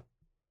like,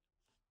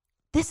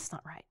 this is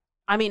not right.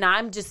 I mean,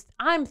 I'm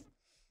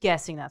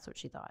guessing that's what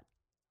she thought.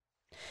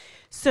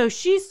 So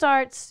she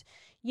starts,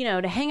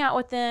 to hang out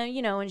with them,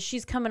 and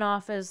she's coming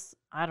off as,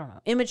 I don't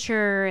know,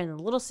 immature and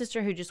the little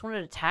sister who just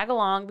wanted to tag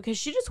along because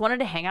she just wanted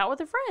to hang out with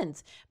her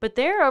friends. But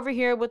they're over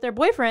here with their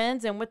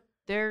boyfriends and with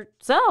their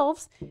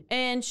selves,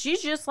 and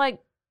she's just like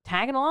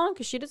tagging along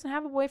because she doesn't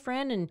have a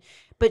boyfriend,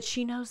 but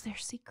she knows their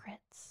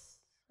secrets.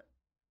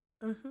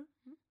 Mm-hmm.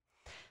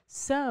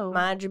 So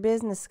mind your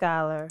business,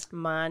 Skylar.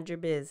 Mind your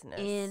business.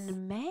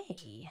 In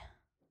May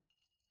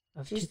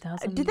of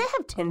 2000, did they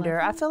have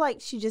Tinder? I feel like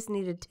she just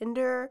needed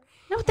Tinder.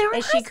 No, they were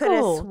in high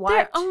school.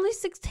 They're only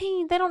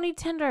 16. They don't need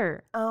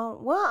Tinder. Oh,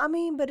 well, I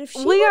mean, but if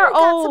she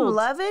got some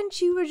loving,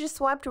 she would just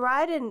swiped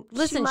right and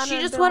listen. She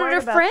just wanted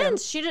her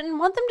friends. She didn't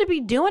want them to be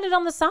doing it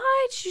on the side.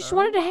 She just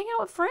wanted to hang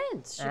out with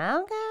friends.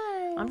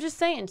 Okay. I'm just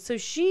saying. So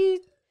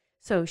she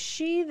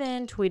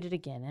then tweeted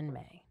again in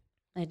May,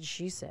 and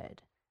she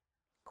said,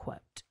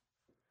 "Quote,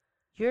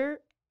 you're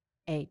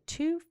a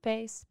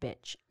two-faced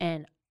bitch,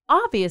 and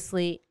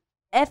obviously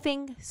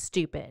effing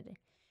stupid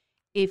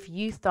if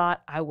you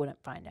thought I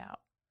wouldn't find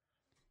out."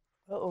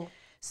 Uh-oh.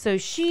 So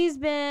she's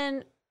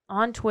been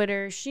on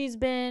Twitter. She's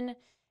been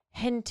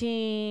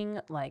hinting,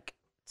 like,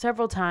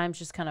 several times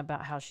just kind of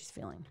about how she's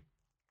feeling.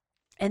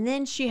 And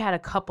then she had a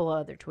couple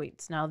other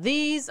tweets. Now,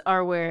 these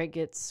are where it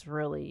gets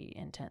really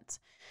intense.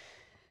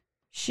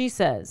 She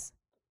says,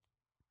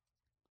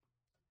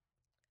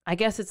 I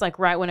guess it's like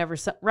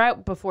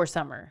right before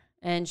summer.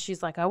 And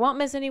she's like, I won't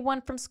miss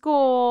anyone from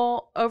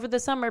school over the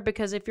summer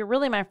because if you're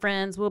really my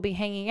friends, we'll be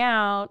hanging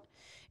out.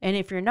 And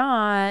if you're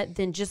not,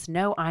 then just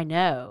know I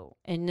know.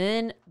 And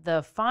then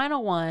the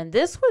final one,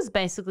 this was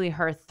basically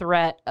her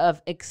threat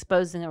of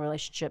exposing a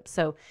relationship.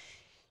 So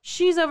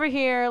she's over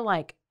here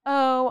like,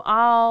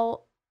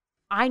 oh,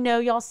 I know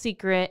y'all's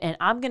secret and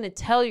I'm going to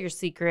tell your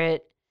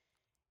secret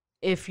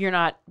if you're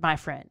not my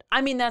friend.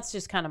 I mean, that's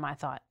just kind of my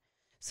thought.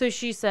 So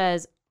she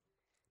says,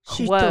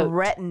 She quote,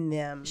 threatened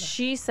them.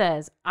 She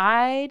says,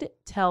 I'd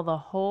tell the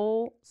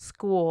whole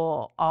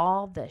school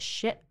all the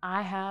shit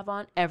I have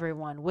on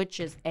everyone, which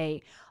is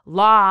a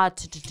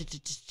lot.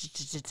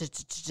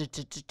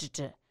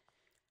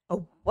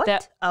 Oh, what?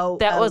 That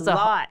that was a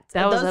lot.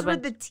 those were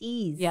the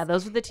T's. Yeah,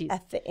 those were the T's.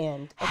 At the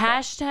end. Okay.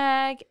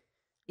 Hashtag,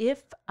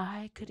 if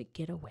I could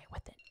get away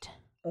with it.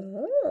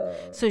 Oh.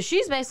 So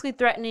she's basically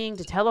threatening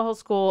to tell the whole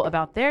school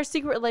about their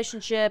secret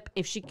relationship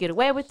if she could get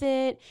away with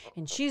it.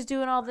 And she's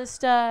doing all this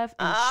stuff.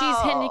 And she's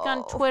hitting it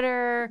on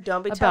Twitter.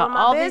 Don't be about telling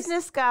my all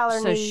business, Skylar.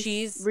 So Neese.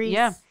 she's, Reese,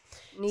 yeah.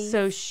 Neese.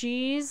 So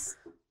she's,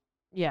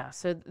 yeah.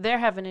 So they're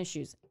having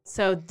issues.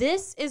 So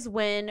this is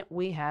when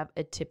we have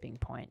a tipping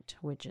point,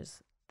 which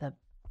is the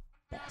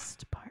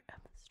best part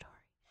of the story.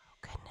 Oh,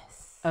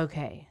 goodness.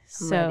 Okay.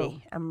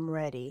 I'm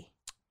ready.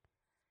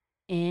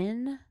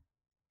 In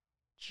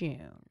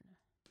June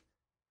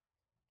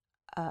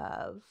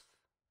of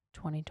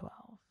 2012,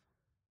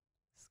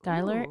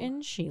 Skylar Ooh.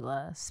 and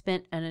Sheila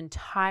spent an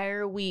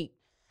entire week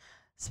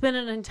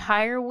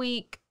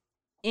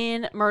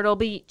in Myrtle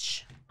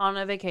Beach on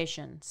a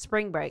vacation,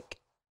 spring break.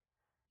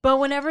 But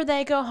whenever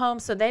they go home,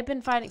 so they've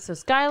been fighting. So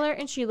Skylar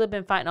and Sheila have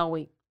been fighting all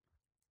week.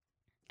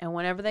 And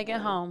whenever they get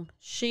home,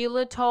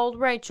 Sheila told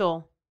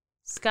Rachel,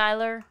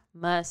 Skylar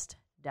must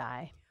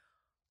die.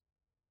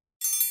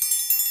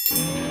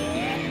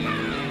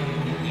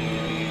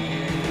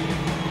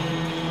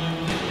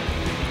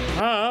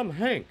 Hi, I'm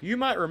Hank. You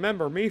might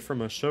remember me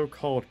from a show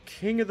called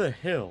King of the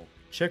Hill.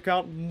 Check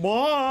out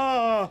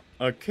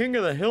a King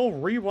of the Hill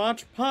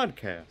rewatch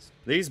podcast.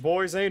 These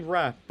boys ain't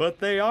right, but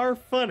they are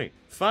funny.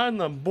 Find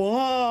the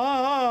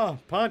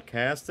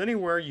podcast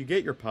anywhere you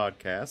get your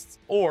podcasts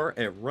or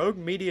at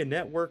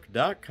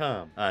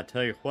roguemedianetwork.com. I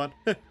tell you what.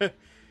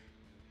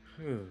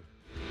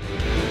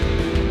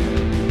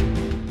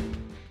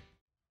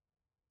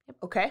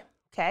 Okay.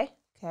 Got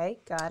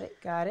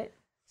it.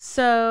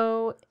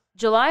 So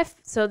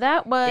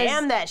that was...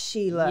 Damn that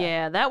Sheila.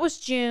 Yeah, that was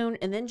June.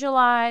 And then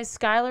July,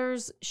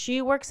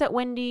 she works at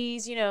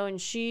Wendy's, and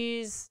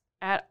she's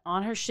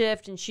on her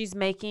shift and she's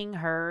tweeting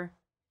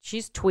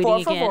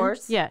again.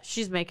 Yeah,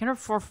 she's making her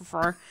 4 for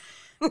 4.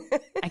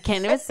 I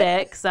can't even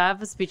say it because I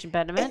have a speech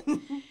impediment.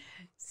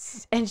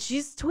 And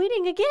she's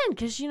tweeting again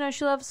because, she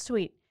loves to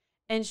tweet.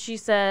 And she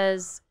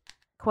says,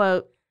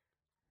 quote,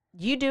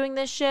 you doing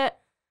this shit?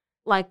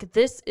 Like,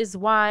 this is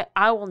why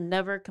I will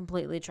never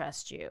completely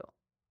trust you.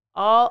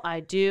 All I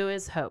do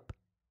is hope.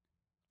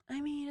 I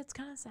mean, it's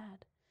kind of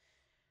sad.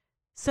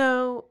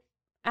 So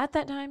at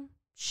that time,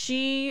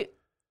 she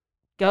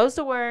goes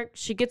to work.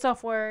 She gets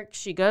off work.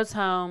 She goes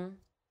home.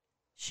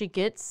 She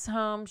gives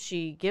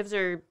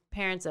her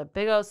parents a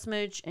big old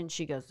smooch, and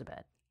she goes to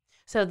bed.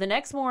 So the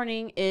next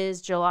morning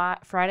is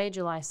Friday,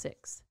 July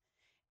 6th.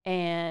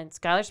 And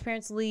Skylar's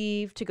parents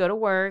leave to go to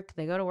work.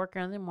 They go to work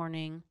around the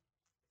morning.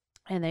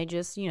 And they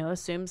just,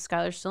 assume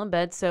Skylar's still in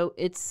bed. So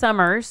it's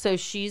summer. So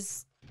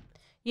she's,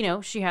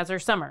 she has her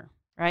summer,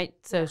 right?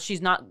 So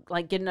she's not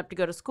like getting up to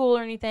go to school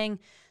or anything.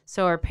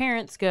 So her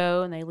parents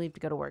go and they leave to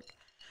go to work.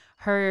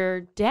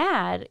 Her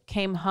dad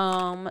came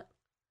home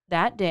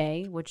that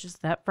day, which is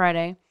that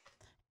Friday.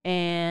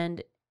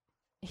 And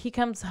he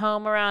comes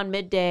home around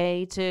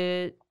midday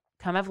to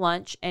come have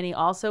lunch. And he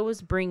also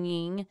was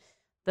bringing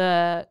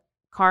the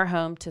car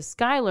home to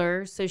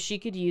Skylar so she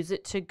could use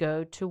it to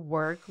go to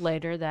work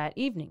later that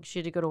evening. She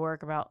had to go to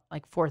work about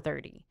like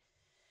 4:30.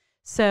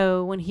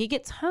 So when he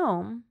gets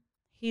home,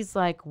 he's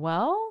like,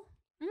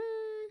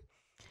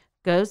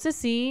 goes to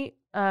see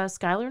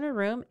Skylar in her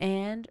room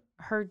and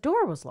her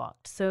door was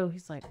locked. So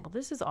he's like, well,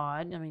 this is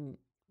odd. I mean,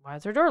 why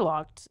is her door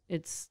locked?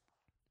 It's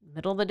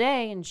middle of the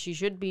day and she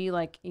should be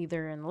like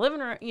either in the living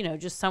room,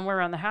 just somewhere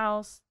around the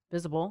house,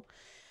 visible.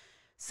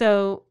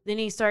 So then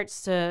he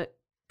starts to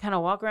kind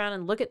of walk around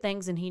and look at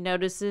things, and he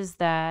notices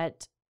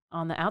that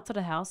on the outside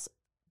of the house,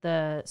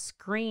 the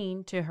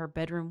screen to her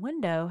bedroom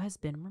window has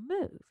been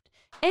removed.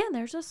 And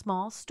there's a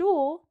small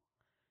stool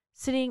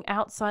sitting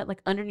outside,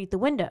 like underneath the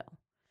window.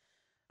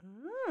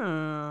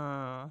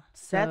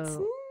 That's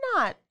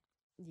not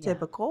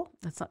typical.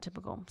 That's not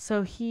typical.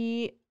 So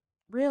he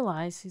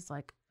realized, he's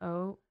like,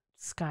 oh,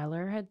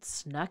 Skylar had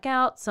snuck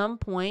out some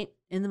point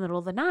in the middle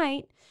of the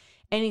night.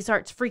 And he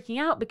starts freaking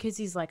out because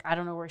he's like, I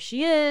don't know where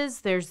she is.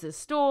 There's this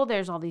stool.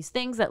 There's all these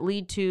things that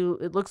lead to,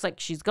 it looks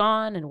like she's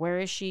gone. And where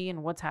is she?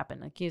 And what's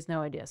happened? Like, he has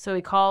no idea. So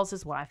he calls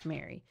his wife,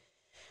 Mary.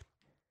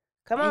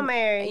 Come on,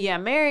 Mary. Yeah,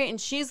 Mary. And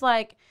she's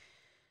like,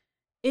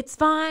 it's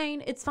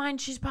fine. It's fine.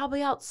 She's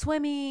probably out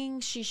swimming.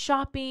 She's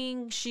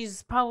shopping.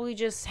 She's probably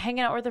just hanging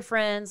out with her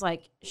friends.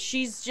 Like,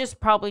 she's just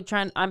probably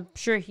trying. I'm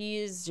sure he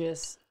is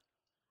just,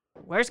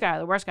 where's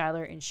Skylar? Where's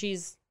Skylar? And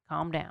she's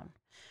calmed down.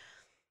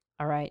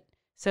 All right.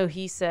 So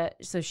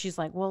she's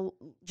like, well,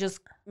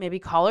 just maybe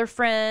call her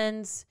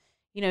friends.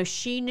 You know,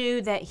 she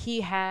knew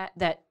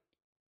that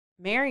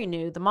Mary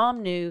knew, the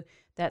mom knew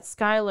that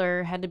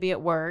Skylar had to be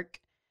at work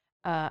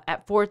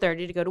at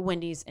 4:30 to go to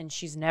Wendy's, and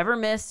she's never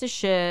missed a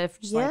shift.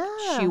 Yeah.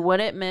 Like, she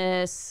wouldn't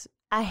miss.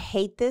 I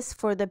hate this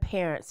for the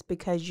parents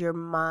because your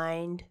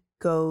mind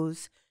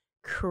goes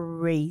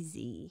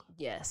crazy.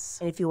 Yes.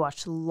 And if you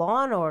watch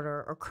Law and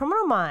Order or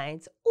Criminal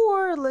Minds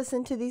or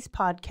listen to these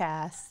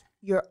podcasts,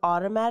 you're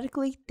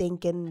automatically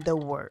thinking the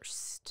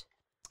worst.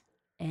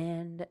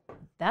 And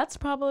that's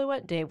probably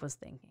what Dave was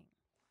thinking.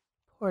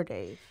 Poor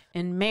Dave.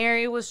 And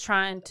Mary was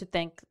trying to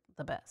think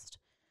the best.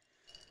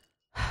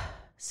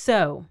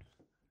 So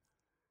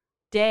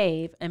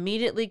Dave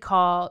immediately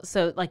called.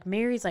 So, like,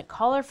 Mary's like,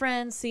 call her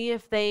friends, see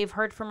if they've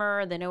heard from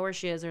her, or they know where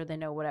she is, or they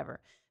know whatever.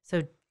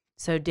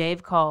 So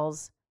Dave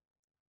calls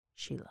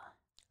Sheila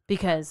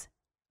because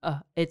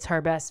it's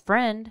her best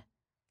friend.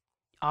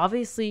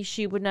 Obviously,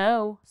 she would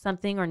know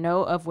something or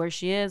know of where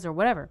she is or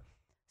whatever.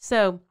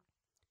 So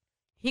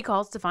he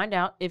calls to find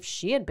out if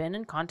she had been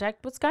in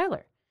contact with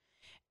Skylar.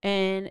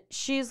 And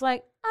she's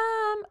like,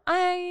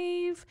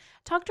 I've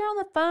talked to her on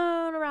the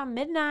phone around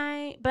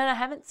midnight, but I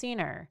haven't seen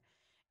her.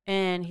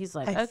 And he's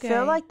like, I okay.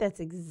 feel like that's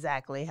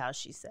exactly how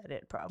she said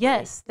it, probably.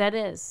 Yes, that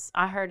is.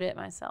 I heard it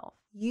myself.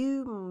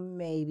 You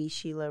may be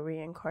Sheila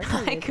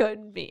reincarnated. I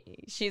could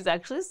be. She's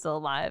actually still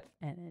alive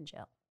and in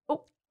jail.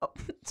 Oh.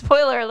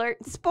 Spoiler alert.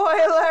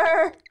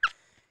 Spoiler!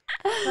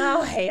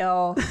 Oh,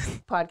 hell.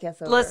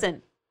 Podcast over.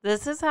 Listen,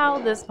 this is how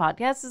this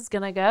podcast is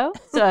going to go.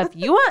 So if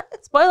you want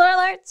spoiler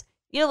alerts,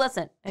 you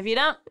listen. If you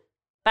don't,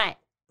 bye.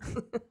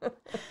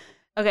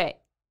 Okay.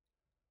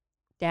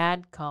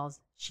 Dad calls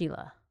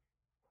Sheila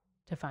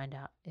to find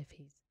out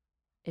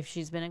if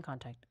she's been in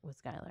contact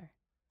with Skylar.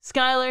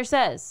 Skylar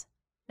says,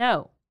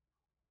 no,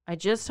 I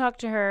just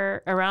talked to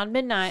her around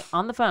midnight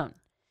on the phone.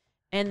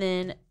 And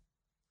then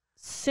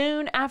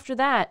soon after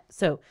that,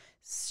 so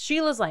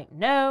Sheila's like,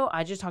 no,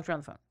 I just talked to her on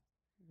the phone.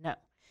 No.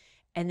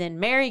 And then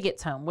Mary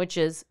gets home, which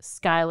is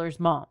Skylar's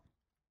mom.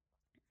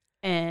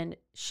 And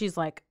she's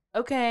like,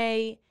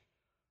 okay,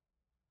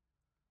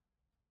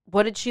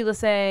 what did Sheila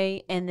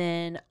say? And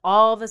then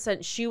all of a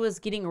sudden, she was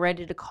getting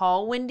ready to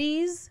call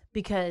Wendy's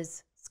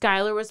because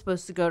Skylar was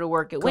supposed to go to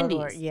work at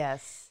Wendy's.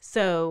 Yes.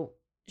 So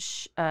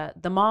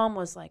the mom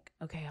was like,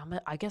 okay,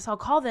 I guess I'll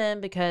call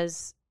them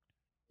because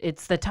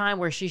it's the time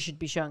where she should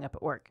be showing up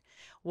at work.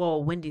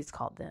 Well, Wendy's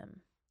called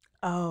them.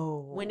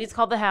 Oh. Wendy's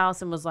called the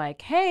house and was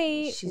like,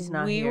 hey, She's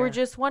not we here. were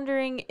just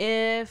wondering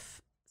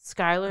if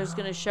Skylar's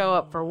going to show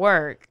up for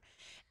work.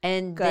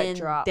 And Gut then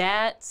drop.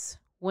 that's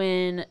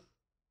when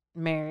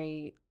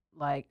Mary,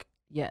 like,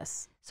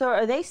 yes. So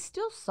are they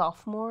still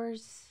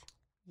sophomores?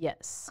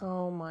 Yes.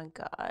 Oh, my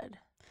God.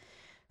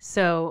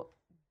 So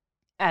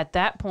at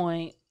that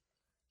point,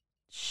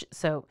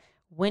 so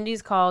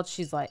Wendy's called.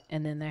 She's like,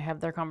 and then they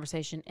have their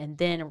conversation. And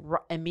then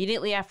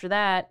immediately after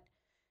that,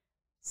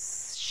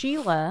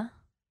 Sheila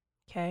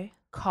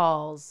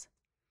calls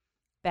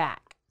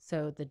back.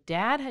 So the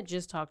dad had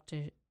just talked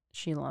to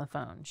Sheila on the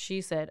phone.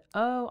 She said,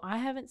 oh, I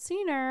haven't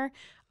seen her.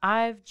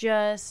 I've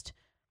just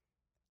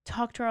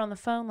talked to her on the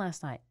phone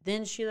last night.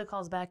 Then Sheila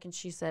calls back and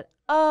she said,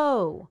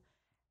 oh,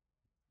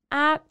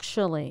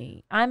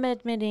 actually, I'm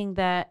admitting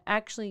that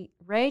actually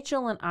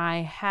Rachel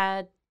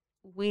and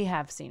we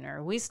have seen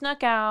her. We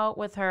snuck out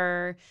with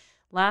her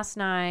last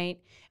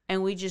night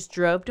and we just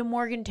drove to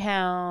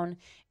Morgantown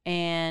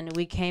and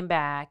we came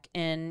back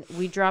and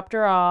we dropped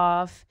her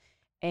off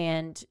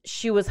and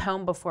she was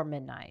home before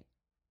midnight.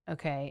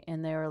 Okay.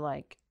 And they were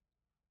like,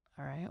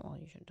 all right, well,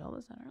 you should have told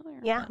us that earlier.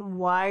 Yeah.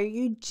 Why are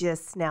you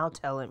just now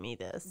telling me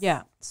this?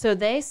 Yeah. So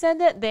they said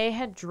that they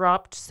had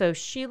dropped, so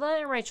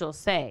Sheila and Rachel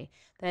say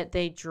that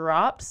they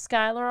dropped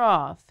Skylar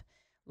off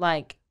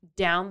like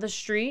down the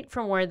street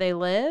from where they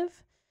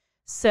live.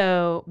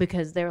 So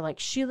because they were like,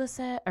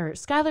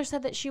 Skylar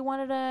said that she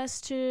wanted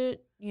us to,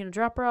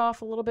 drop her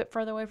off a little bit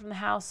further away from the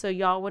house so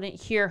y'all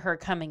wouldn't hear her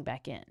coming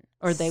back in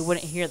or they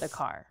wouldn't hear the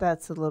car.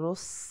 That's a little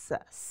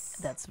sus.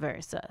 That's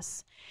very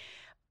sus.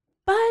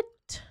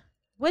 But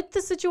with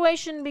the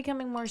situation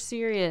becoming more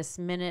serious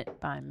minute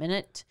by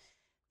minute,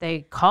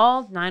 they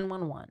called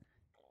 911.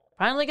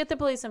 Finally get the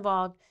police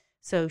involved.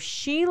 So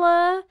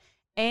Sheila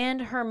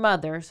and her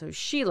mother,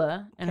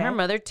 her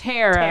mother,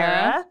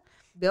 Tara,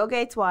 Bill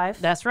Gates' wife.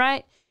 that's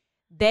right,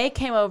 they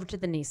came over to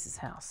the Neese's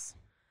house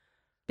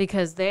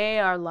because they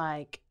are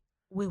like,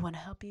 we want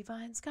to help you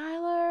find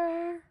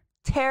Skylar.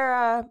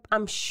 Tara,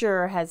 I'm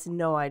sure, has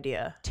no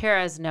idea.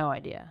 Tara has no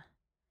idea.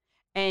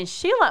 And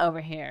Sheila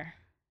over here,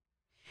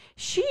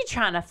 she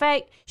trying to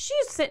fake.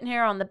 She's sitting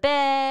here on the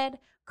bed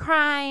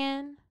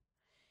crying.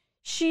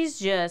 She's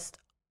just,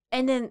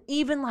 and then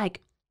even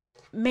like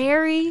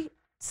Mary,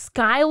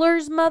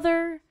 Skylar's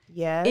mother,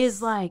 Yes.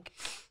 is like,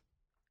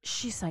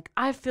 she's like,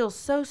 I feel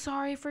so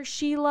sorry for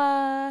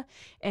Sheila,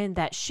 and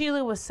that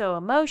Sheila was so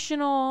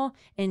emotional.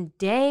 And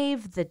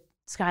Dave,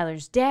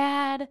 Skylar's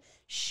dad,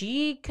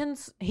 he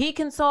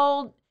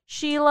consoled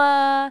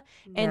Sheila,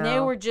 and they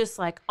No. were just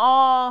like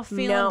all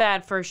feeling Nope.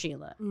 bad for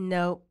Sheila.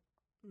 Nope.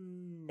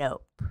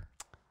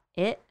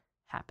 It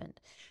happened.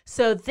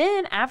 So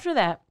then after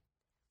that,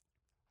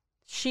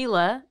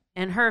 Sheila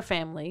and her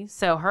family,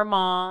 so her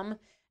mom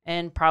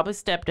and probably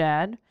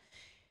stepdad,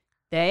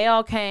 they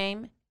all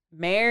came.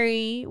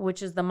 Mary,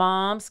 which is the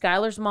mom,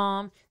 Skylar's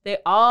mom, they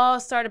all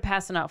started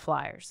passing out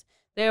flyers.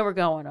 They were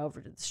going over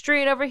to the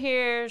street over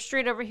here.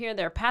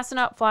 They were passing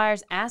out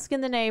flyers,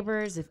 asking the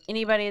neighbors if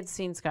anybody had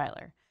seen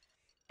Skylar.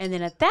 And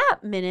then at that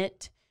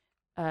minute,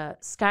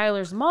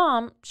 Skylar's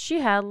mom, she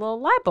had a little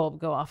light bulb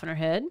go off in her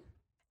head.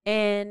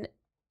 And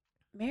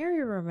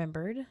Mary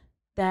remembered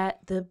that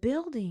the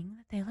building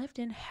that they lived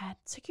in had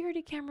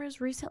security cameras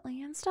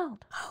recently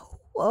installed.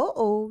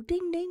 Oh,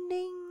 ding, ding,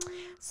 ding.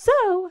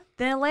 So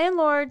the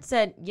landlord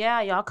said,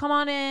 yeah, y'all come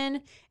on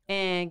in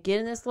and get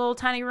in this little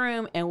tiny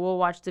room and we'll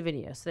watch the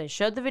video. So they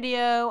showed the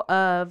video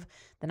of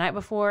the night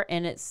before,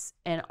 and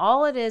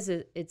all it is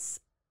it's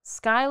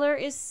Skylar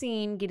is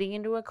seen getting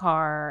into a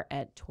car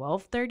at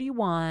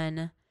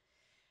 12:31,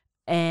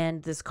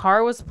 and this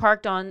car was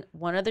parked on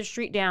one other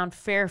street down,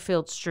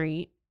 Fairfield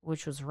Street,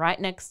 which was right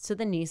next to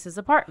the Neese's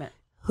apartment.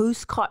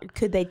 Whose car?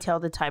 Could they tell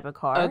the type of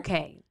car?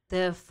 Okay,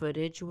 the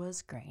footage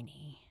was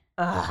grainy.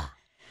 Ugh.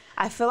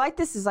 I feel like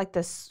this is like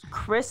this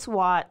Chris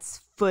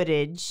Watts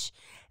footage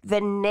the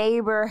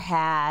neighbor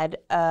had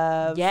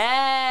of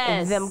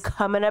them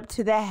coming up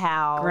to the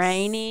house.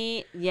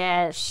 Grainy,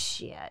 yes.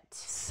 Shit.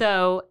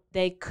 So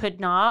they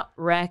could not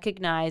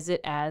recognize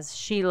it as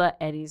Sheila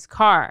Eddy's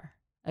car,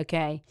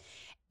 okay?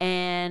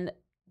 And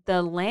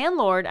the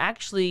landlord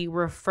actually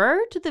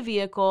referred to the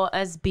vehicle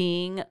as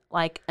being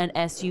like an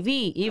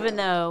SUV, even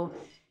though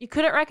you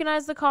couldn't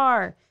recognize the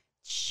car.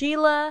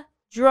 Sheila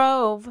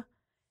drove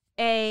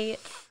a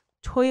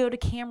Toyota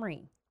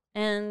Camry.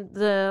 And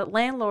the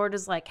landlord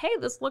is like, hey,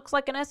 this looks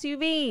like an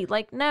SUV.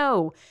 Like,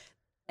 no.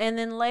 And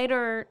then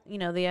later, the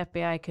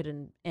FBI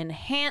could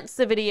enhance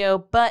the video,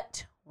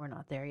 but we're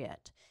not there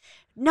yet.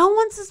 No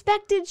one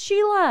suspected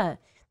Sheila.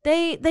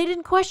 They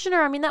didn't question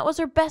her. I mean, that was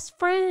her best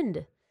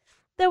friend.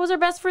 That was her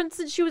best friend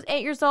since she was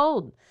 8 years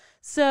old.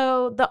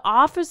 So the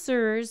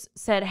officers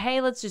said,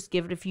 hey, let's just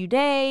give it a few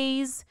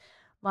days.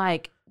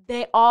 Like,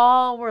 they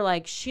all were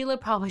like, Sheila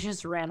probably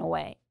just ran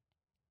away.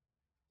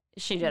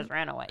 She just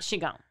ran away. She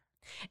gone.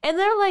 And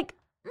they're like,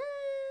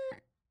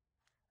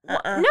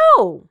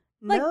 no.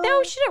 Like,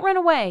 no, she didn't run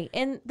away.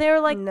 And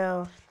they're like,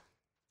 no.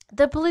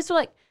 The police were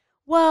like,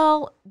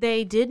 well,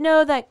 they did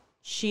know that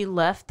she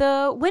left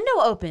the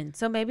window open.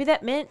 So maybe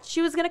that meant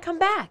she was going to come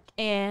back.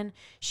 And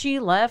she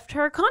left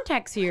her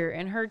contacts here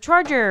and her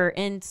charger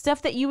and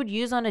stuff that you would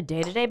use on a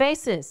day-to-day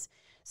basis.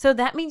 So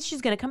that means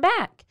she's going to come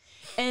back.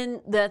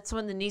 And that's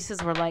when the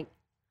nieces were like,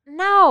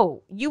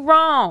 no, you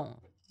wrong.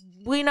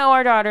 We know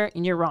our daughter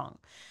and you're wrong.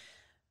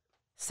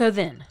 So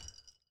then,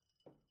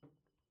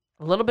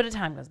 a little bit of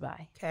time goes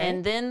by. Okay.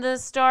 And then the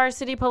Star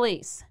City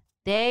Police,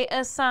 they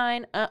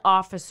assign an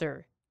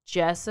officer,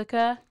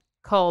 Jessica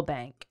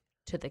Colbank,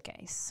 to the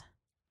case.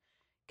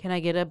 Can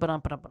I get a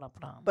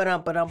ba-dum-ba-dum-ba-dum-ba-dum?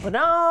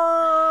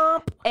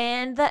 Ba-dum-ba-dum-ba-dum.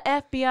 And the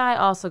FBI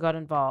also got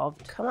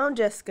involved. Come on,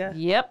 Jessica.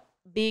 Yep.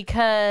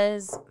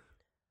 Because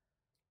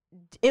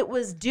it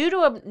was due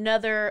to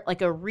another,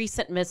 like a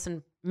recent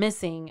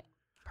missing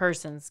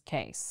persons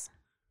case.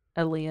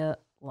 Aaliyah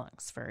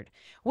Lunsford,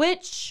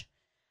 which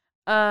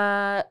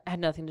had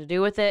nothing to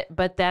do with it,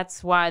 but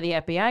that's why the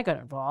FBI got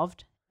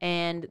involved,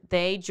 and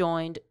they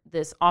joined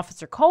this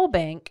Officer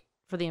Colbank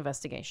for the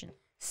investigation.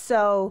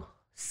 So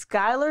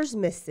Skylar's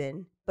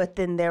missing, but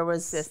then there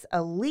was this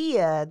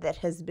Aaliyah that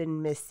has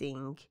been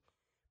missing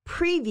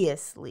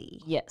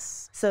previously.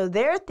 Yes. So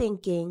they're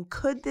thinking,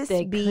 could this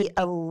be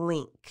a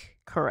link?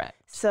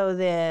 Correct. So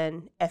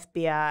then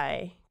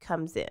FBI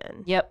comes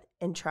in. Yep.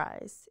 And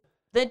tries.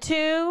 The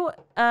two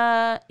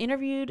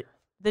interviewed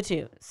the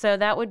two. So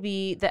that would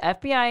be the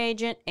FBI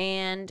agent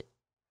and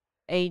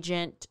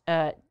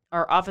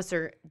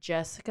Officer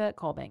Jessica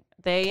Colbank.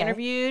 They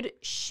interviewed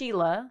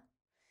Sheila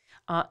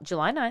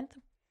July 9th,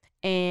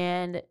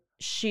 and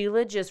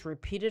Sheila just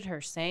repeated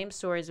her same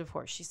stories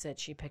before. She said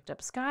she picked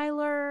up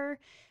Skylar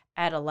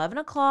at 11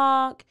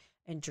 o'clock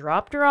and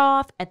dropped her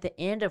off at the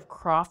end of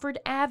Crawford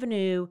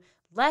Avenue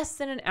less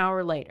than an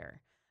hour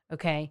later.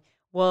 Okay.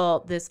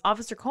 Well, this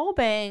Officer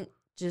Colbank,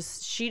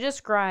 she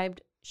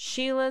described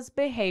Sheila's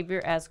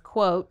behavior as,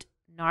 quote,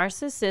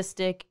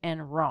 narcissistic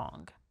and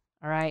wrong.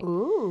 All right.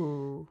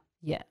 Ooh.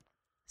 Yeah.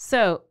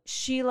 So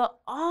Sheila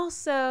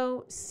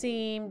also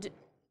seemed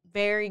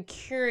very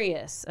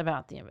curious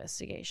about the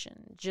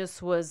investigation.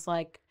 Just was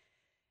like,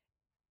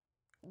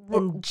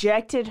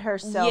 injected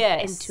herself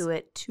into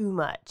it too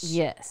much.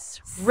 Yes.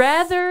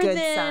 Rather Good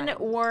than sign.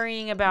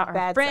 worrying about her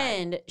Bad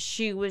friend,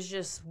 she was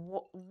just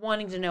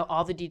wanting to know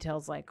all the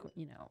details, like,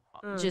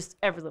 just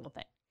every little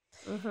thing.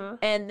 Mm-hmm.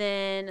 And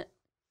then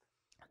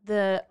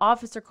the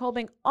Officer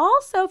Colbank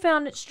also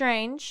found it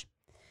strange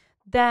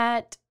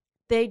that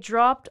they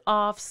dropped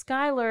off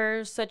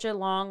Skylar such a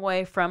long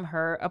way from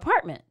her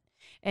apartment.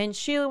 And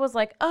Sheila was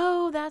like,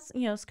 oh, that's,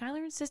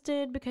 Skylar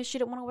insisted because she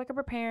didn't want to wake up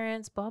her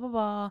parents, blah, blah,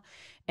 blah.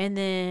 And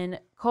then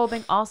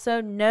Colbank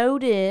also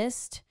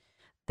noticed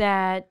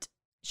that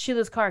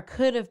Sheila's car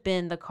could have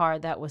been the car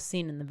that was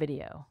seen in the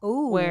video.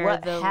 Ooh,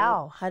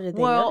 how? How did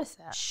they notice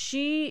that?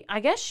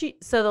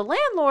 So the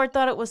landlord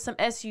thought it was some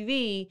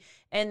SUV.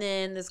 And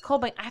then this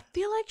Colbank, I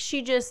feel like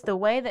the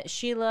way that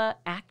Sheila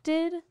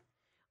acted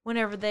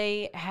whenever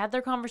they had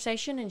their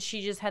conversation, and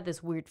she just had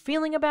this weird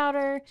feeling about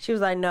her. She was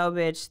like, no,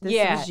 bitch, this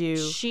was you.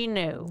 She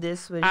knew.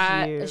 This was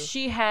you.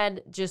 She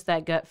had just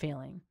that gut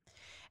feeling.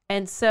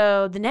 And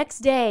so the next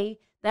day,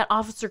 that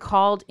officer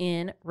called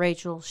in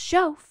Rachel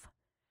Schoaf,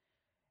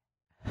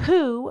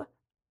 who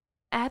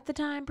at the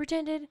time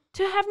pretended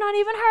to have not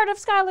even heard of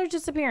Skylar's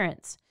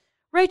disappearance.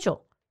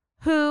 Rachel,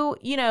 who,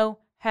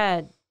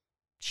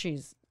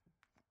 she's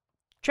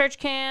church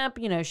camp,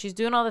 she's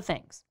doing all the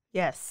things.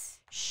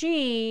 Yes.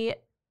 She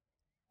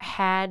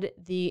had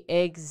the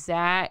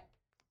exact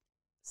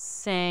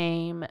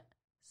same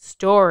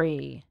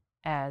story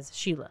as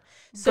Sheila.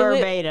 So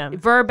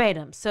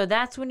verbatim. So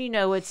that's when you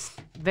know it's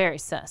very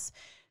sus.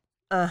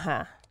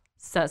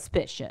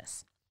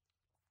 Suspicious.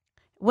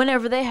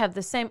 Whenever they have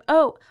the same,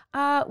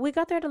 we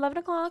got there at 11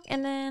 o'clock,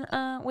 and then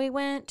we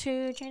went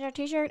to change our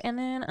T-shirt, and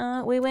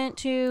then we went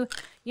to,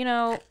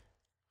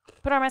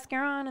 put our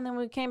mascara on, and then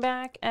we came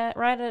back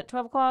right at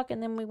 12 o'clock,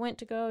 and then we went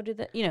to go do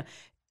the,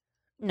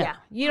 No,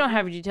 you don't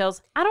have your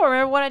details. I don't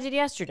remember what I did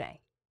yesterday,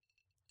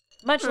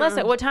 much less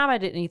at what time I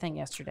did anything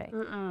yesterday.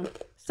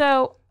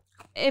 So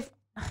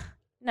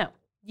no,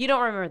 you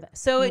don't remember that.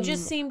 So it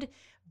just seemed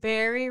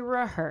very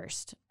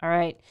rehearsed. All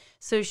right.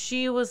 So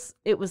it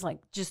was like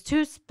just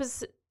too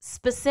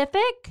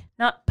specific,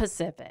 not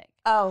Pacific.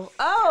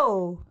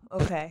 Oh,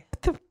 okay.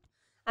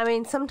 I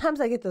mean, sometimes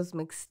I get those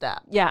mixed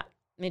up. Yeah,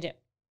 me too.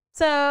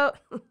 So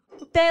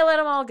they let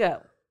them all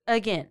go.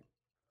 Again,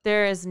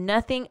 there is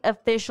nothing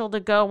official to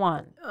go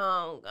on.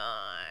 Oh,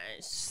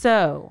 gosh.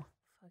 So,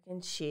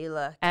 fucking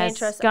Sheila. As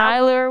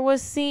Skylar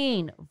was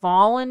seen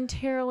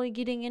voluntarily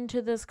getting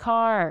into this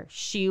car,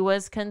 she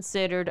was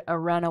considered a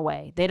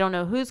runaway. They don't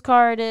know whose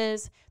car it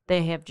is.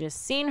 They have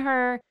just seen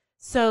her.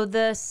 So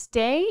the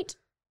state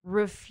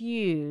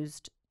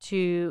refused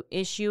to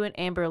issue an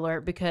Amber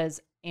Alert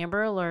because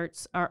Amber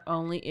Alerts are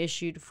only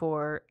issued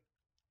for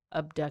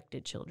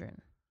abducted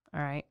children.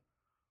 All right.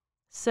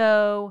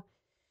 So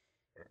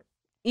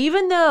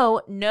even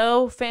though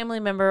no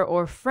family member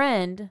or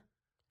friend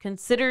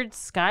considered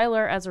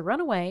Skylar as a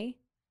runaway,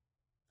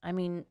 I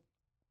mean,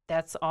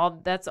 that's all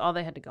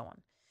they had to go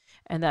on.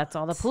 And that's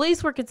all the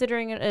police were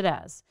considering it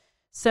as.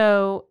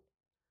 So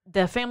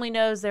the family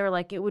knows, they were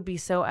like, it would be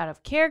so out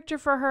of character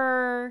for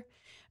her.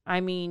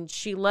 I mean,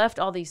 she left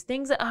all these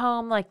things at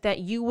home like that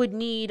you would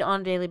need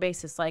on a daily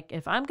basis. Like,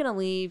 if I'm going to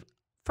leave,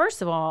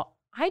 first of all,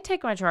 I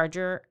take my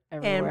charger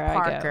everywhere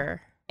I go.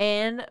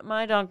 And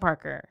my dog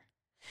Parker.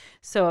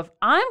 So if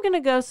I'm going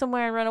to go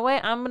somewhere and run away,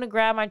 I'm going to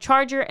grab my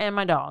charger and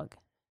my dog.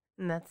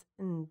 And that's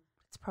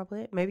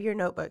probably it. Maybe your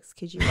notebooks.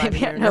 Because you write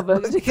your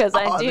notebooks because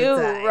I do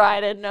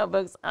write in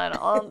notebooks at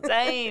all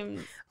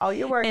times. All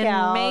your workouts.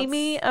 And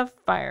maybe a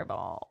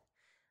fireball.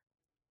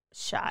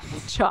 Shot.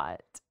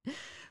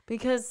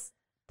 Because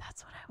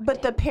that's what I would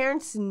But the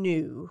parents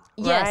knew,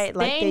 yes, right?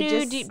 Like they knew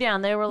just, deep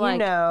down. They were like,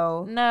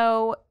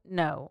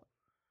 no.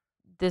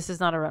 This is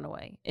not a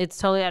runaway. It's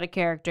totally out of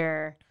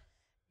character.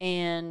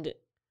 And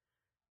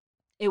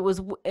it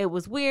was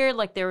weird.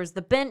 Like, there was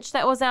the bench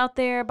that was out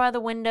there by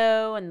the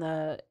window, and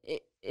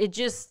it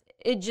just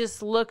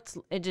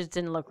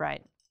didn't look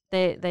right.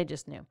 They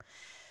just knew.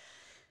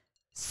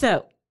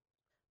 So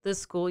the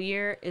school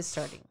year is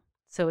starting.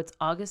 So it's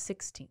August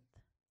 16th.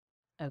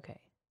 Okay.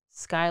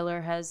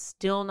 Skylar has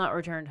still not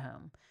returned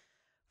home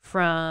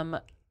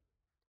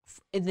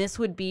and this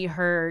would be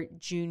her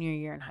junior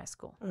year in high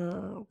school.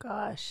 Oh,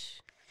 gosh.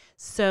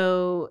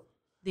 So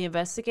the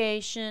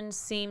investigation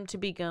seemed to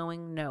be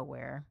going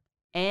nowhere.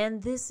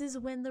 And this is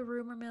when the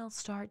rumor mill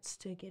starts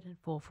to get in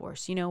full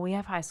force. We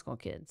have high school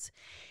kids.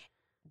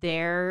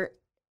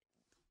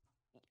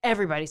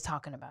 Everybody's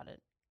talking about it.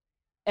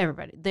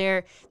 Everybody.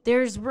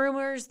 There's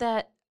rumors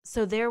that,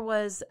 so there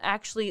was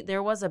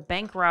a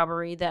bank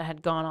robbery that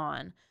had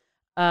gone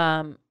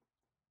on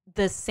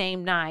the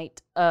same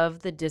night of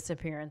the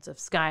disappearance of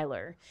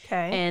Skylar.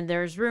 Okay. And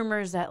there's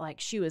rumors that,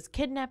 like, she was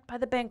kidnapped by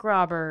the bank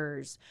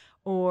robbers,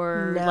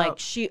 or like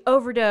she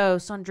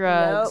overdosed on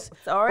drugs. Nope.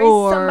 It's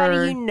always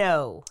somebody you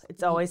know.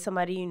 It's always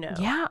somebody you know.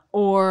 Yeah.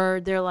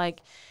 Or they're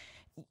like,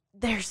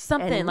 there's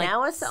something, and like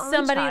now it's the only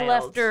somebody child.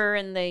 left her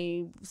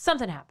and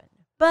something happened.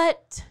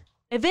 But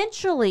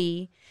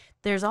eventually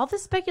there's all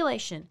this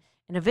speculation,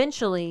 and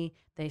eventually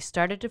they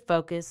started to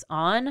focus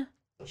on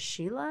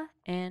Sheila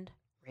and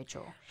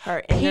Rachel.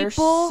 Her inner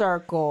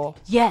circle.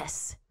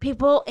 Yes.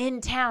 People in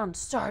town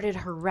started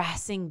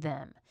harassing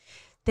them.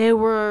 They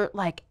were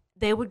like,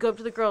 they would go up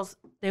to the girls.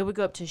 They would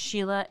go up to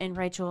Sheila and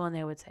Rachel, and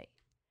they would say,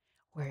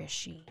 where is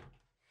she?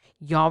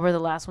 Y'all were the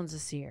last ones to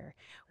see her.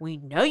 We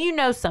know you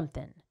know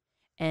something.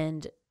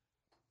 And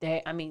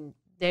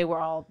they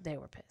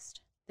were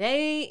pissed.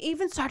 They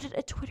even started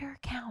a Twitter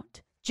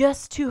account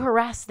just to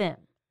harass them,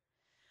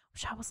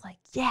 which I was like,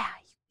 yeah,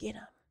 you get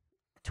them,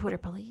 Twitter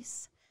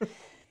police.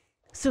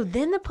 So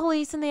then the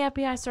police and the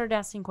FBI started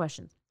asking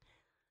questions.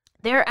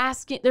 They're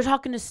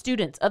talking to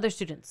students, other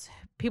students,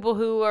 people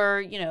who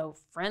are,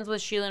 friends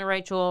with Sheila and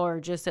Rachel, or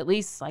just at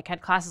least like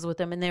had classes with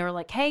them. And they were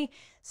like, hey,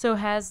 so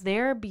has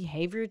their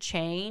behavior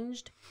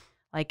changed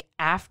like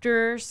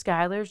after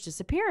Skylar's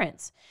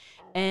disappearance?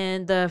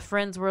 And the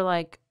friends were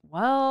like,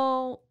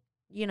 well,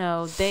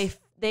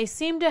 they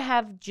seem to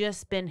have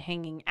just been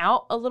hanging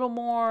out a little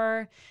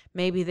more.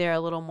 Maybe they're a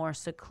little more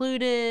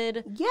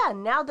secluded. Yeah,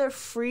 now they're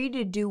free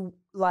to do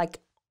like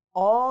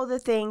all the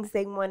things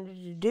they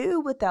wanted to do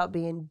without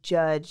being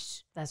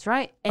judged. That's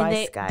right. And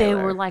they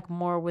were like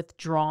more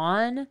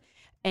withdrawn.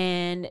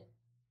 And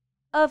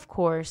of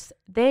course,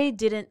 they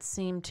didn't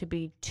seem to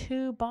be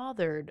too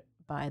bothered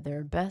by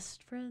their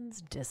best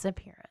friend's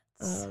disappearance.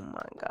 Oh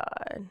my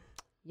God.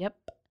 Yep.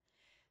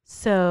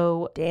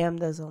 So damn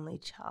those only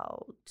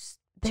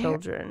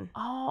children.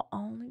 All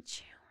only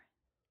children.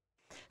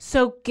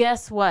 So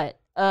guess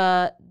what?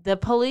 The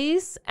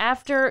police,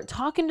 after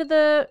talking to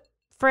the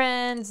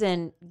friends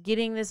and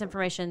getting this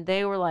information,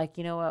 they were like,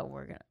 you know what?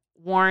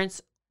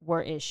 Warrants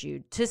were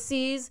issued to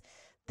seize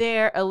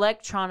their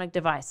electronic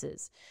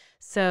devices.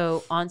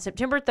 So on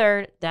September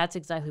 3rd, that's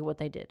exactly what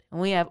they did. And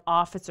we have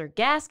Officer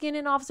Gaskin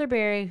and Officer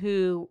Berry,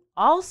 who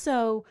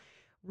also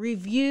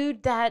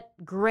reviewed that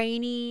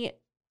grainy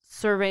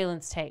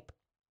surveillance tape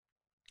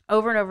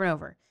over and over and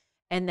over.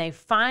 And they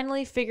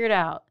finally figured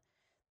out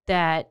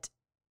that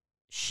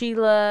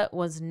Sheila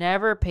was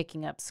never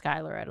picking up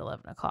Skylar at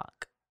 11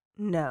 o'clock.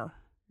 No.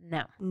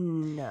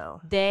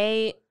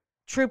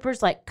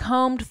 Troopers like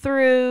combed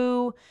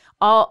through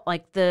all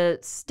like the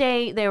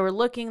state. They were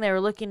looking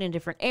in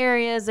different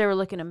areas. They were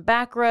looking in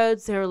back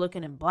roads. They were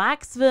looking in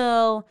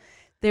Blacksville.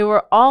 They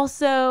were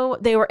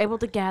able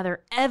to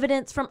gather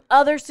evidence from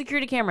other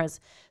security cameras.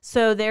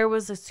 So there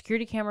was a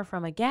security camera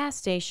from a gas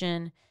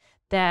station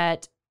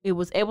that it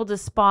was able to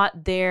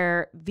spot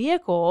their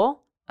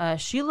vehicle,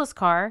 Sheila's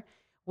car,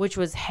 which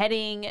was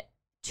heading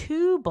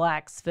to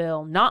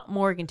Blacksville, not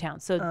Morgantown.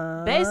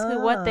 So basically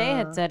what they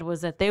had said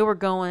was that they were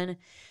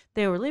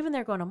leaving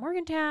there going to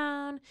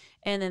Morgantown,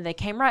 and then they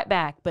came right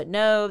back. But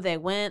no, they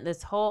went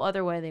this whole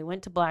other way. They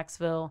went to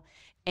Blacksville,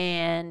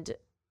 and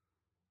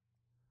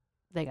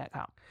they got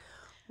caught.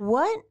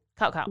 What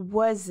Caught.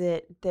 was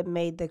it that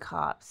made the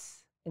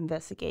cops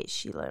investigate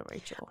Sheila and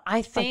Rachel?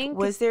 I think...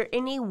 was there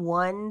any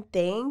one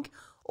thing,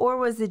 or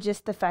was it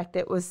just the fact that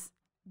it was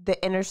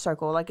the inner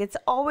circle? Like, it's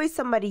always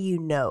somebody you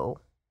know.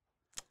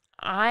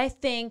 I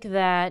think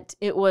that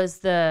it was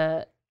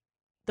the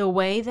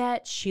way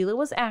that Sheila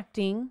was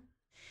acting,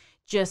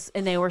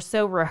 and they were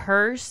so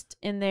rehearsed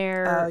in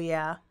their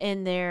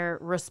in their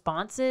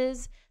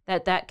responses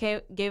that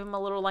gave them a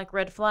little like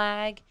red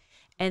flag.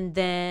 And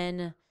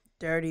then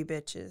dirty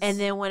bitches. And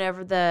then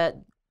whenever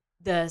the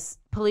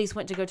police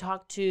went to go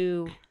talk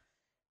to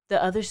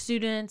the other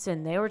students,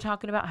 and they were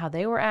talking about how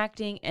they were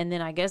acting, and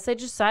then I guess they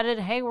decided,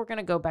 hey, we're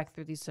gonna go back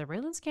through these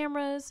surveillance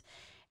cameras,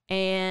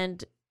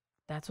 and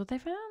that's what they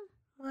found.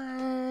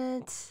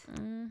 What?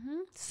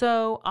 Mm-hmm.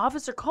 So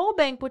Officer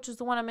Colbank, which is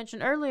the one I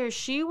mentioned earlier,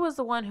 she was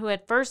the one who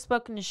had first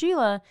spoken to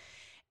Sheila,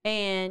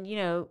 and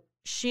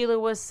Sheila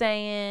was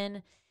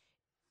saying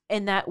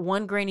in that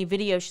one grainy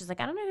video, she's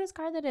like, I don't know whose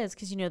car that is,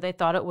 because they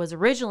thought it was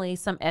originally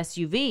some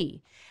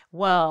SUV.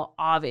 Well,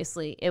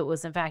 obviously it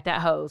was in fact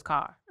that hoe's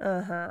car.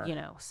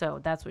 So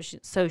that's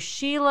what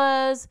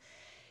Sheila's,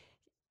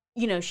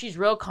 she's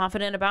real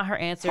confident about her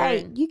answer.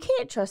 Hey, you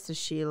can't trust a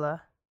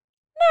Sheila.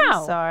 No.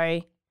 I'm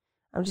sorry.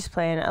 I'm just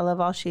playing. I love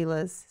all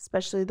Sheilas,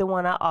 especially the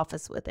one I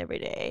office with every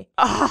day.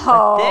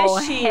 Oh, but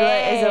this Sheila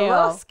is a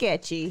little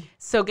sketchy.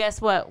 So guess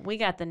what? We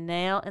got the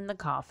nail in the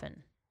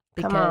coffin,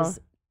 because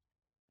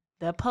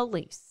the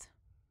police,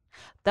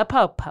 the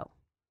Popo,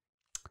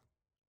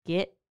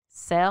 get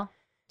cell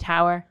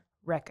tower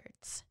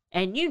records.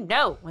 And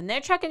when they're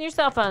tracking your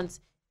cell phones,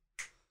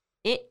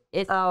 it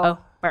is over.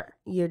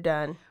 You're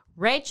done.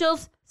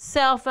 Rachel's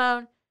cell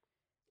phone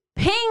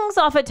pings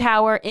off a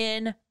tower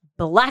in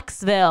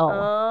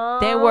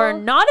Blacksville. They were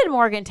not in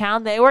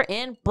Morgantown. They were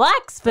in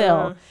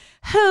Blacksville.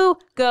 Who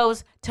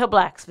goes to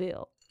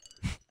Blacksville?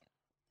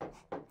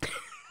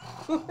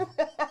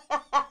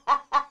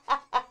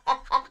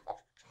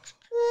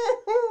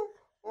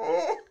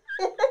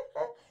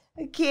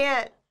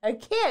 I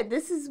can't.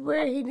 This is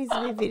where he needs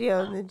to be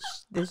videoing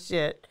this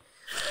shit.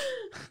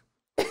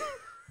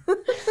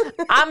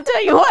 I'm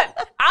telling you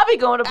what, I'll be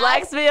going to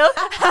Blacksville.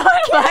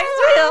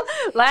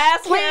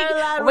 Last week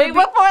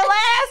before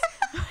last.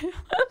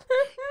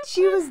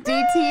 She was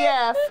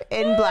DTF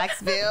in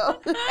Blacksville.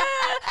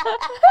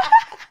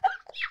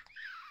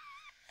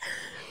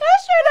 I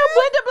sure enough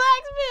went to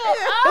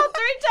Blacksville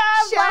 3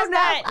 times last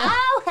night.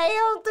 Oh,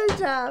 hell,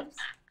 3 times.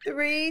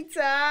 3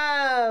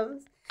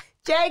 times.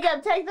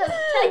 Jacob, take your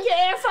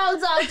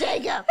earphones off,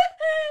 Jacob.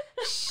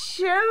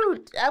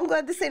 Shoot. I'm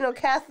glad this ain't no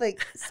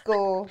Catholic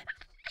school.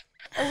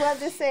 I'm glad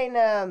this ain't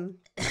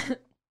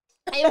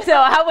Even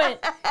though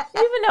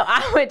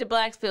I went to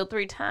Blacksville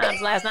 3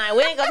 times last night,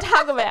 we ain't gonna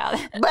talk about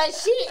it. But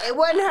it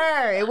wasn't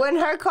her. It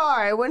wasn't her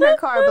car. It wasn't her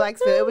car,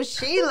 Blacksville. It was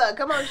Sheila.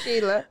 Come on,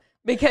 Sheila.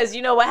 Because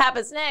you know what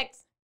happens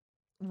next?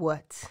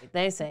 What?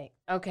 They say,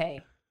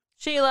 okay,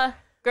 Sheila,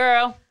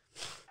 girl,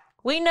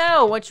 we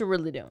know what you're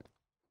really doing.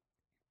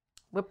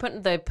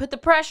 They put the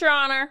pressure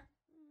on her.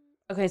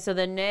 Okay, so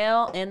the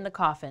nail in the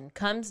coffin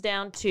comes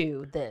down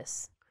to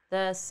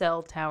the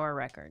cell tower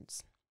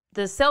records.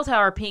 The cell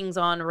tower pings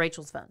on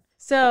Rachel's phone.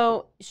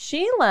 So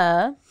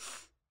Sheila,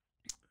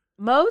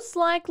 most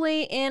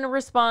likely in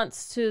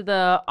response to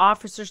the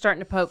officer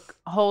starting to poke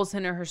holes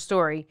in her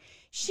story,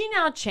 she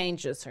now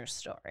changes her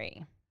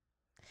story.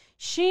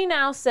 She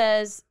now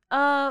says,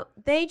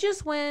 they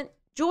just went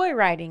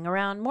joyriding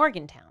around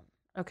Morgantown.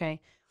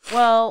 Okay,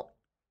 well,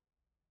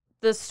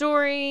 the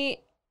story,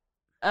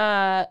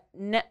 now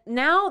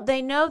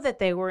they know that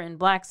they were in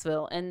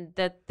Blacksville and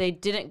that they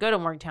didn't go to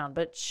Morgantown,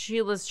 but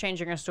Sheila's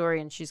changing her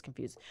story and she's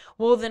confused.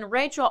 Well, then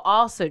Rachel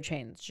also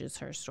changes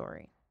her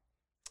story.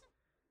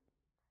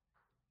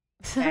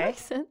 Does that make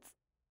sense?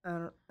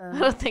 I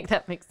don't think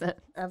that makes sense.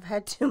 I've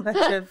had too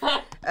much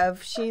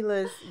of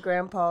Sheila's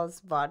grandpa's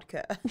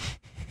vodka.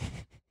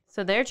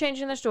 So they're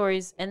changing their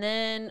stories, and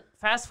then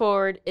fast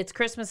forward, it's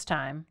Christmas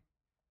time.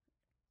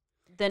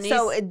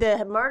 So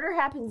the murder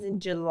happens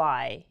in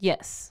July.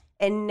 Yes.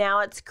 And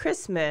now it's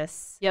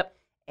Christmas. Yep.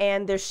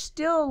 And there's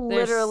still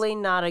literally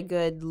not a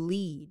good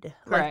lead.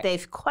 Correct. Like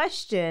they've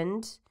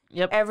questioned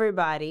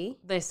everybody.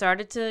 They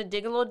started to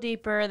dig a little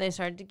deeper. They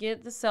started to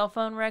get the cell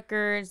phone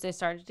records. They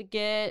started to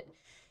get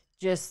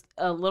just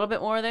a little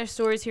bit more of their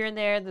stories here and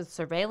there, the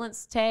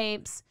surveillance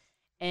tapes,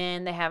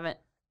 and they haven't.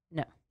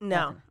 No.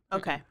 Nothing.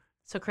 Okay. Mm-mm.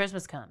 So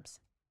Christmas comes,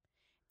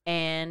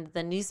 and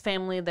the Neese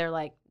family, they're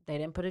like, they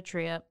didn't put a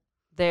tree up.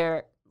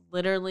 They're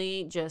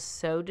literally just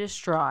so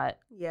distraught.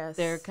 Yes.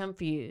 They're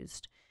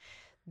confused.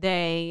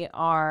 They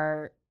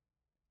were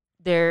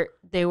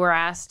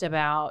asked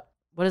about,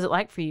 what is it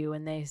like for you?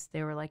 And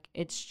they were like,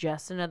 it's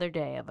just another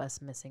day of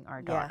us missing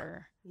our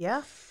daughter.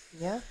 Yeah.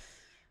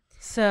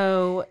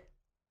 So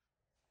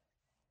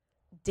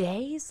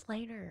days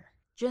later,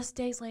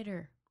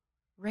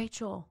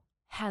 Rachel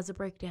has a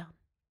breakdown.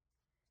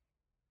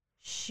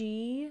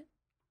 She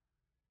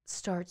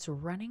starts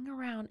running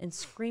around and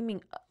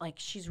screaming like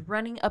she's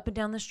running up and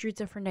down the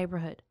streets of her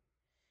neighborhood.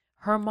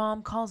 Her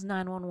mom calls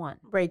 911.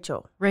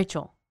 Rachel.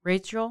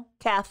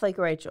 Catholic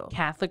Rachel.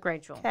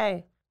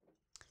 Okay.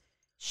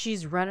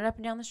 She's running up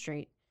and down the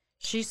street.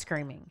 She's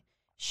screaming.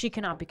 She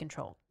cannot be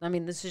controlled. I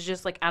mean, this is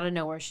just like out of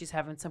nowhere. She's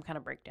having some kind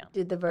of breakdown.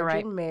 Did the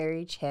Virgin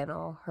Mary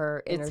channel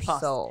her inner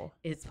soul?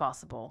 It's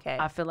possible. Okay.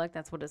 I feel like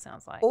that's what it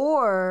sounds like.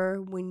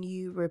 Or when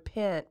you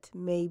repent,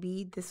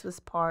 maybe this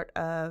was part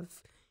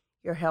of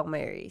your Hail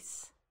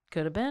Marys.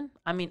 Could have been.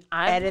 I mean,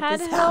 I've Edit had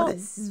this help. out.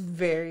 This is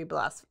very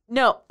blasphemous.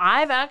 No,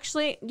 I've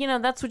actually,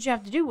 that's what you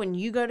have to do when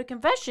you go to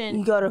confession.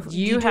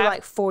 You do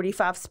like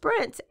 45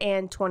 sprints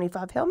and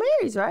 25 Hail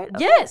Marys, right?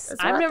 Okay, yes.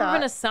 I've never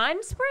been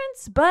assigned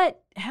sprints,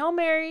 but Hail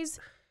Marys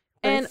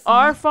and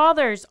Our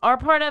Fathers are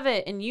part of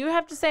it. And you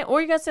have to say,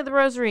 or you got to say the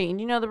Rosary. And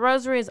the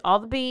Rosary is all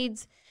the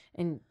beads,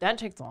 and that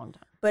takes a long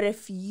time. But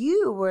if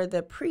you were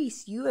the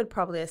priest, you would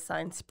probably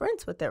assign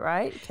sprints with it,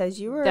 right?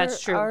 Because you were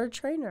our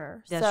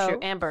trainer. That's true.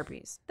 And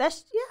burpees.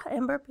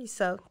 And burpees.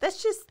 So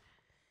that's just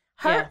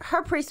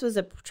her priest was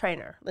a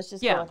trainer. Let's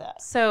just go with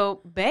that.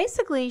 So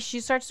basically, she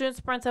starts doing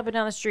sprints up and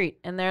down the street,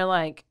 and they're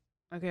like,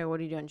 okay, what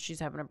are you doing? She's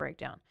having a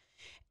breakdown.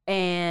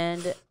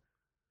 And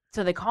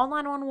so they call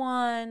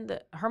 911.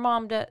 Her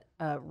mom,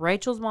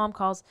 Rachel's mom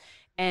calls,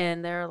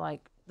 and they're like,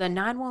 the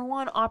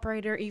 911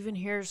 operator even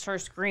hears her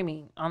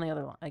screaming on the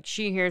other line. Like,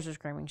 she hears her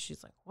screaming.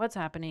 She's like, what's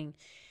happening?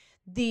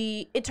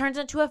 It turns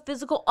into a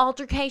physical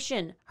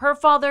altercation. Her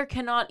father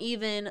cannot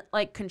even,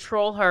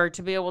 control her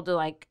to be able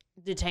to,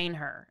 detain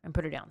her and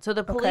put her down. So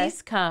the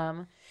police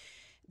come.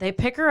 They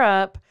pick her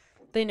up.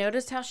 They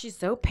notice how she's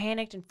so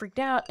panicked and freaked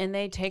out, and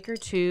they take her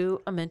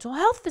to a mental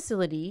health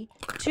facility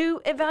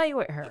to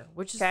evaluate her,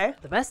 which is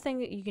the best thing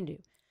that you can do.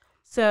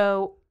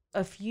 So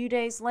a few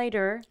days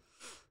later,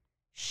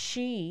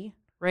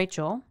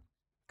 Rachel,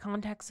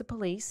 contacts the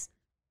police,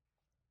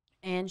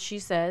 and she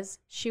says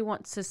she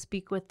wants to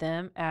speak with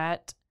them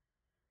at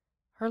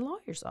her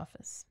lawyer's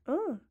office.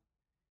 Oh.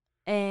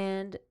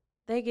 And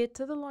they get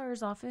to the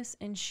lawyer's office,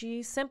 and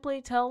she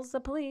simply tells the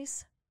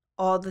police,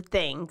 all the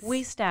things.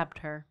 We stabbed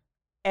her.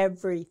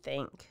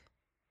 Everything.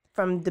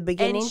 From the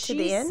beginning to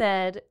the end? And she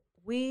said,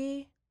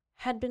 we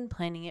had been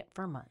planning it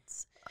for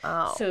months.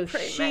 Oh, so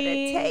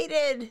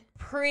premeditated.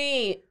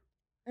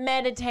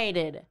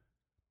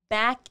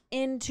 Back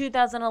in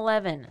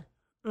 2011,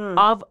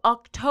 of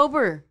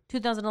October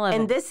 2011.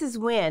 And this is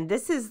when?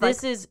 This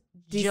is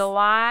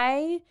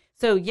July.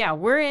 So, yeah,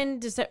 we're in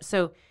December.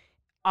 So,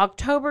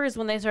 October is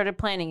when they started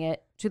planning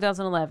it,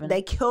 2011.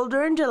 They killed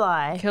her in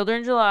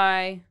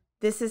July.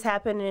 This is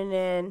happening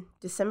in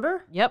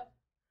December? Yep.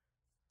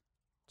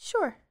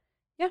 Sure.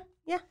 Yeah.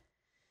 Yeah.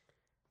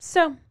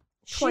 So,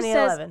 she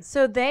 2011. says,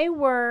 so they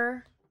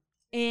were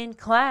in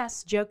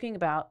class joking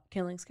about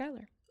killing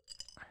Skylar.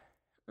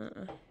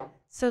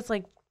 So it's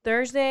like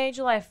Thursday,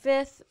 July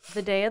 5th,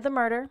 the day of the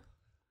murder.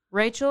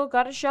 Rachel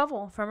got a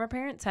shovel from her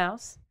parents'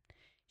 house.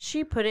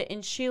 She put it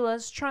in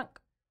Sheila's trunk.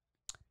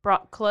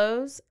 Brought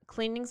clothes,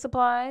 cleaning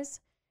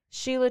supplies.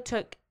 Sheila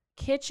took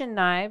kitchen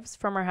knives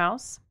from her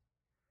house.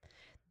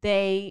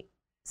 They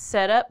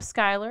set up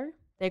Skylar.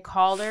 They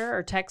called her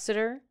or texted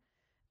her.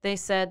 They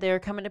said they were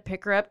coming to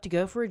pick her up to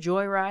go for a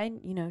joyride.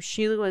 You know,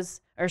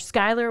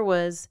 Skylar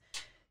was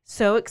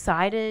so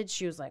excited.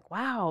 She was like,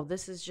 wow,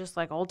 this is just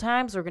like old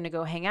times. We're going to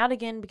go hang out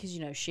again because,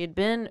 you know, she had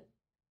been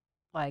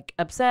like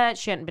upset.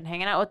 She hadn't been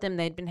hanging out with them.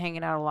 They'd been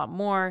hanging out a lot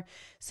more.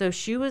 So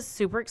she was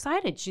super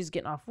excited. She's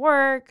getting off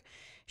work.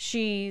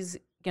 She's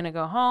going to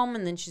go home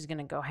and then she's going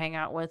to go hang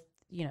out with,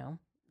 you know,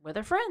 with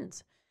her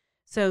friends.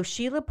 So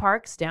Sheila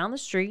parks down the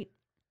street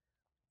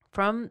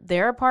from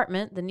their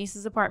apartment, the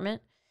Neese's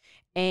apartment,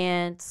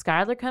 and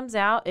Skylar comes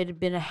out. It had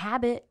been a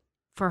habit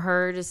for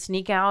her to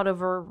sneak out of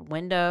her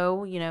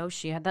window. You know,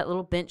 she had that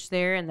little bench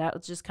there, and that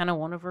was just kind of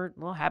one of her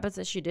little habits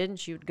that she did. And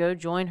she would go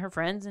join her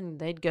friends, and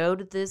they'd go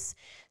to this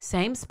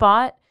same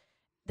spot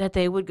that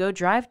they would go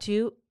drive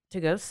to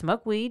go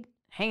smoke weed,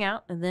 hang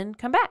out, and then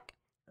come back.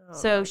 Oh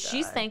so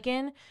she's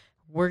thinking,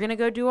 we're going to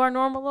go do our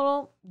normal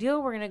little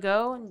deal. We're going to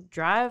go and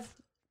drive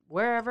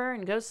wherever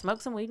and go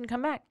smoke some weed and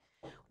come back.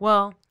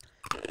 Well,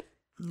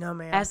 no,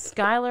 man. as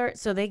Skylar,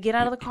 so they get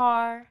out of the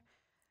car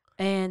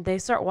and they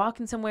start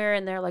walking somewhere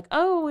and they're like,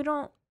 oh, we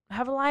don't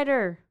have a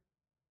lighter.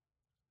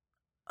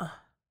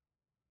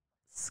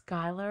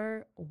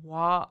 Skylar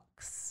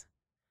walks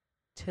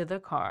to the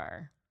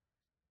car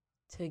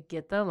to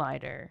get the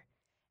lighter.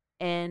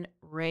 And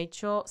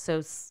Rachel, so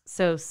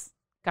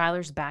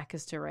Skylar's back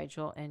is to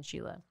Rachel and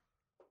Sheila.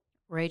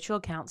 Rachel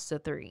counts to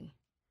 3,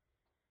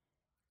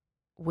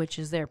 which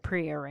is their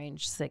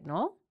prearranged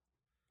signal.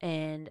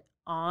 And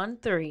on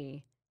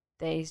 3,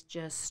 they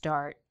just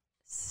start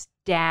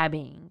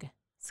stabbing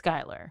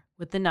Skylar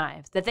with the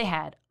knives that they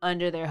had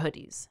under their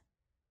hoodies.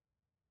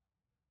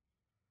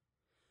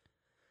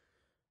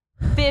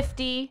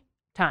 50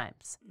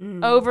 times.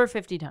 Over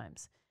 50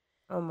 times.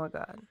 Oh, my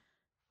God.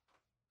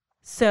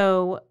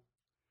 So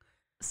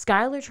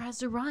Skylar tries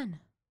to run.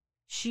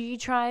 She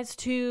tries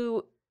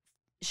to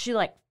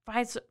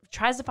fight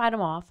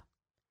him off.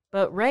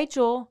 But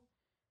Rachel,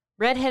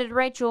 redheaded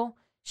Rachel,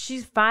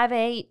 she's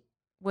 5'8",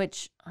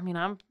 which, I mean,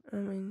 I'm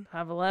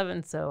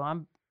 5'11",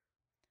 so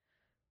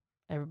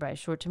everybody's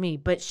short to me.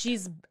 But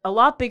she's a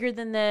lot bigger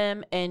than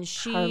them, and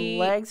her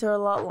legs are a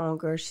lot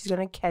longer. She's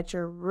going to catch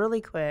her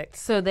really quick.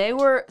 So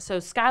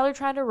Skylar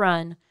tried to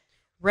run.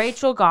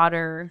 Rachel got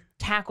her,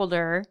 tackled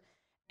her,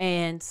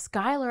 and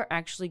Skylar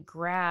actually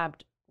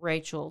grabbed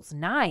Rachel's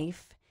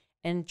knife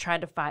and tried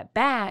to fight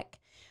back,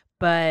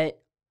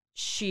 but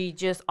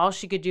all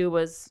she could do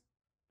was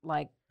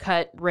like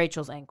cut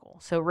Rachel's ankle.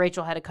 So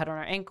Rachel had a cut on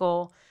her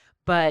ankle,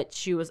 but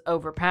she was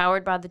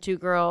overpowered by the 2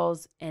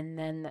 girls. And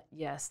then,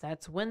 yes,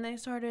 that's when they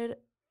started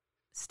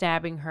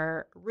stabbing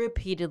her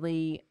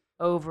repeatedly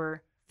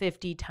over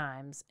 50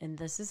 times. And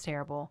this is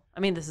terrible. I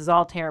mean, this is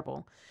all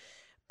terrible.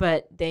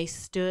 But they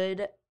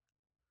stood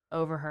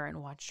over her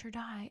and watched her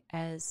die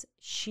as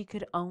she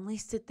could only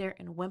sit there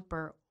and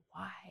whimper,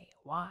 why?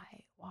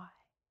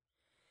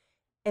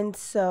 And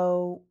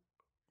so,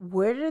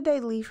 where did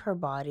they leave her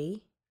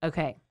body?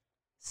 Okay,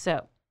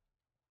 so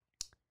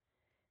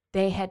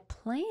they had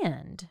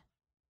planned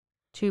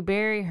to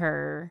bury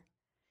her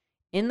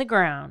in the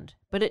ground,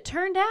 but it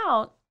turned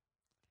out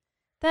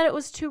that it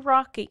was too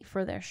rocky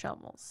for their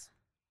shovels.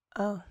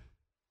 Oh.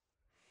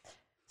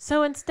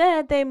 So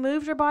instead, they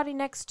moved her body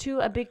next to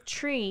a big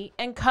tree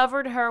and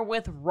covered her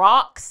with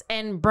rocks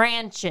and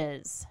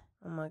branches.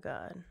 Oh, my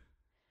God.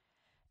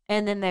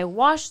 And then they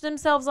washed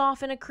themselves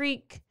off in a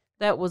creek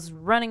that was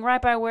running right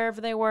by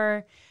wherever they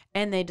were,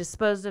 and they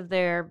disposed of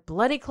their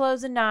bloody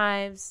clothes and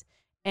knives,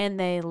 and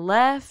they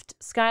left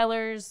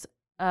Skylar's,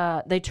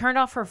 they turned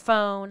off her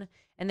phone,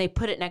 and they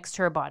put it next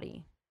to her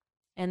body.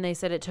 And they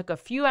said it took a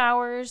few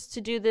hours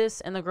to do this,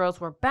 and the girls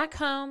were back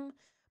home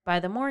by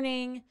the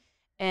morning,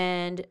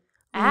 and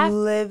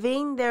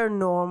living their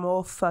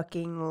normal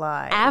fucking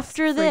lives.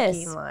 After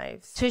this,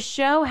 lives. To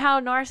show how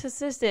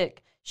narcissistic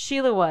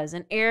Sheila was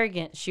and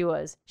arrogant she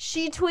was,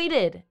 she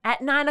tweeted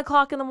at 9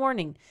 o'clock in the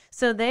morning.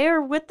 So they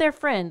are with their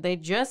friend. They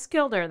just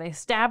killed her. They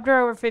stabbed her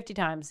over 50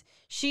 times.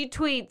 She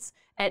tweets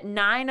at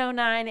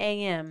 9:09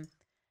 a.m.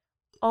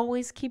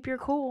 Always keep your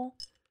cool.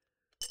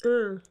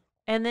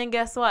 And then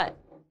guess what?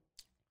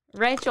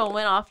 Rachel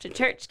went off to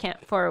church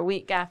camp for a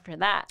week after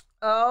that.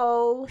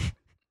 Oh,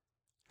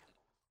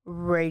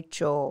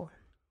 Rachel.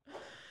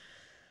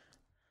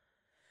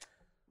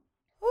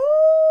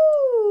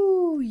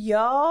 Ooh,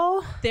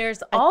 y'all.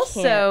 There's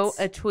also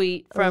a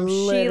tweet from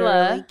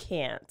Sheila.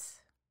 Can't.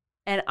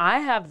 And I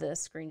have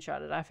this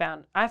screenshotted.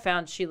 I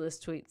found Sheila's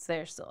tweets.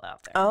 They're still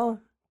out there. Oh.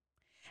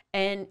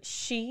 And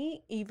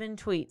she even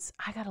tweets,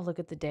 I got to look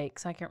at the date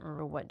because I can't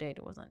remember what date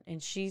it was on.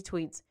 And she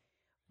tweets,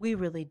 we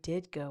really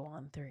did go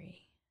on 3.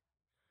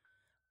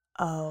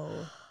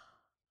 Oh.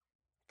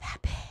 That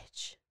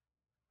bitch.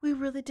 We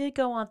really did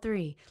go on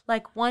 3.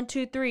 Like 1,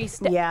 2, 3.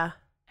 Yeah.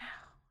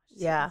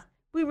 Yeah.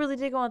 We really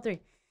did go on 3.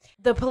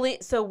 The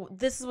police. So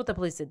this is what the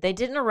police did. They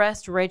didn't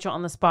arrest Rachel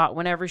on the spot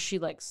whenever she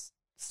like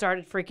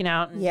started freaking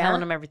out and telling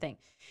them everything,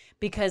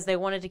 because they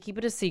wanted to keep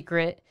it a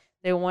secret.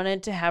 They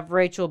wanted to have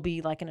Rachel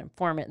be like an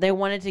informant. They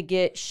wanted to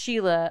get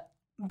Sheila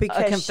because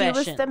a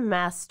confession. she was the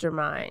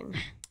mastermind.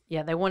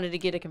 Yeah, they wanted to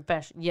get a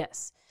confession.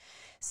 Yes.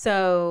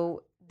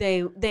 So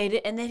they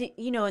did, and they,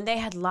 you know, and they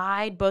had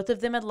lied. Both of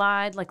them had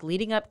lied, like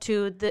leading up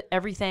to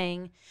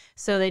everything.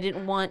 So they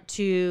didn't want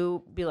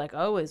to be like,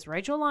 oh, is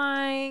Rachel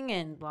lying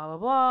and blah blah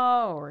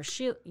blah, or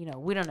she, you know,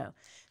 we don't know.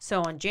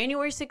 So on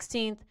January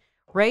 16th,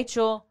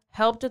 Rachel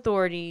helped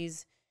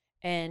authorities,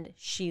 and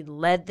she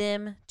led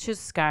them to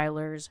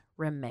Skylar's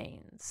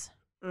remains.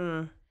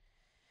 And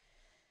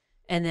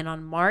then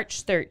on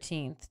March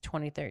 13th,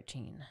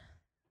 2013,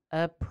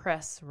 a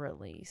press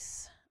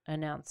release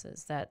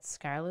announces that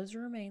Skylar's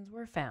remains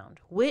were found,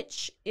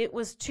 which it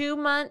was 2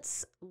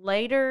 months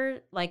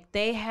later. Like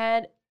they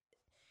had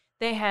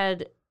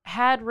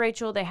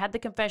Rachel, they had the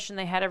confession,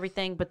 they had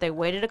everything, but they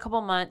waited a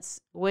couple months,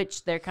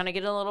 which they're kind of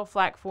getting a little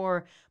flack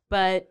for,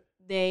 but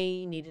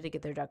they needed to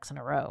get their ducks in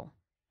a row.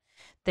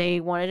 They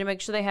wanted to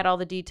make sure they had all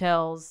the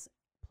details.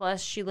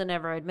 Plus, Sheila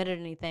never admitted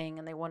anything,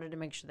 and they wanted to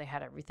make sure they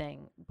had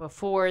everything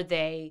before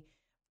they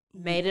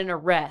made an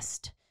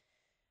arrest.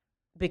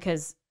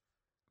 Because,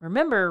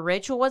 remember,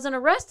 Rachel wasn't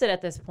arrested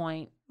at this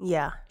point.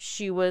 Yeah.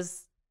 She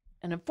was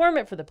an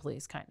informant for the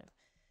police, kind of.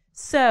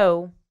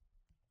 So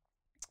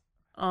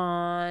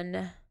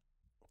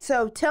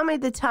tell me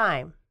the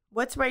time.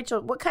 What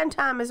kind of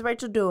time is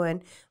Rachel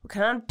doing? What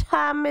kind of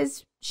time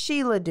is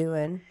Sheila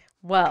doing?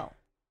 Well,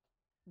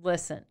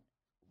 listen.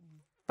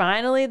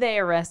 Finally, they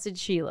arrested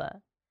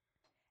Sheila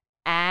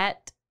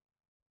at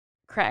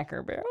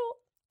Cracker Barrel.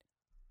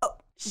 Oh.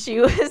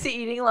 She was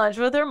eating lunch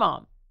with her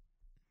mom.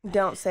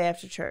 Don't say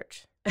after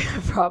church.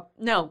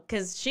 No,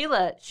 because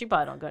Sheila, she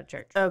probably don't go to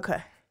church.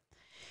 Okay.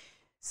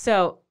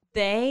 So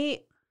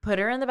they put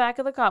her in the back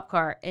of the cop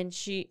car, and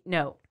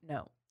no.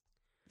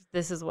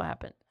 This is what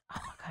happened. Oh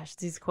my gosh,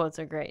 these quotes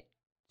are great.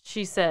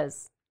 She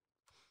says,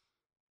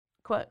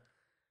 quote,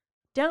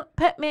 "Don't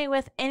put me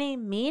with any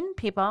mean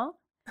people."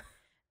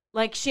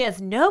 Like, she has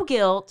no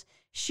guilt.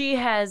 She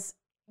has,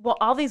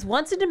 all these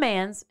wants and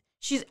demands.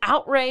 She's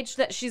outraged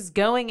that she's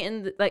going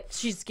in,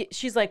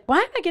 she's like, why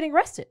am I getting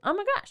arrested? Oh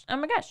my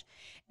gosh.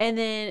 And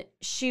then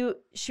she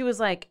was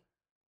like,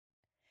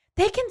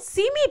 they can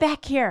see me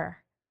back here.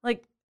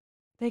 Like,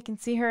 they can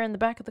see her in the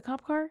back of the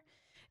cop car.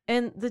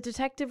 And the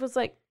detective was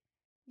like,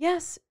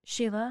 yes,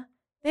 Sheila,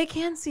 they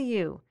can see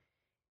you.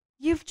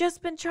 You've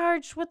just been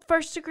charged with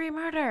first-degree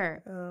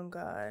murder. Oh,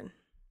 God.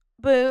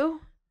 Boo.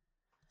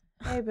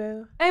 Hey,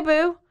 boo. Hey,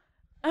 boo.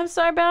 I'm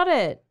sorry about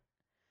it.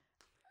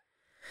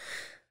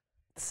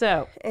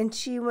 So. And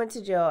she went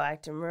to jail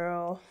acting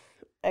real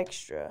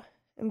extra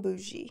and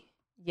bougie.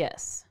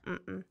 Yes.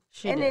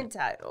 She and did.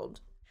 entitled.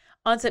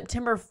 On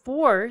September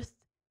 4th,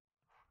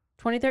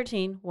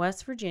 2013,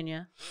 West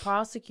Virginia,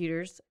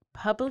 prosecutors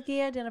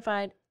publicly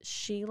identified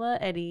Sheila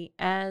Eddy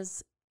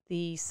as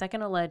the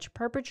second alleged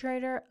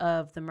perpetrator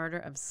of the murder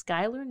of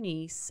Skylar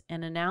Neese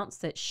and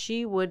announced that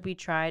she would be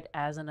tried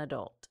as an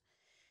adult.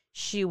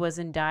 She was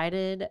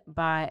indicted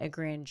by a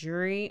grand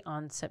jury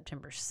on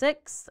September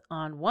 6th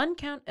on 1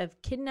 count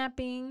of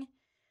kidnapping,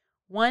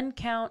 1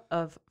 count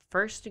of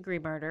first-degree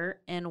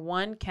murder, and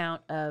 1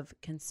 count of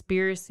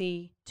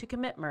conspiracy to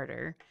commit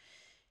murder.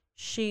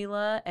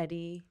 Sheila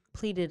Eddy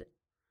pleaded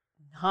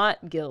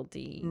not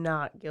guilty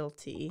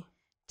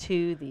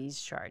to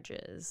these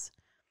charges.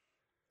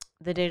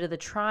 The date of the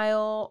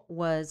trial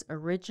was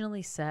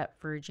originally set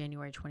for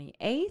January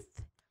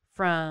 28th.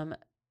 From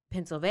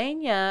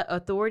Pennsylvania,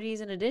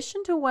 authorities, in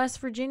addition to West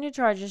Virginia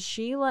charges,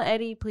 Sheila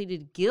Eddy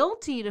pleaded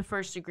guilty to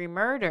first-degree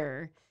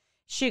murder.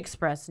 She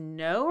expressed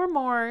no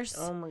remorse.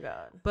 Oh, my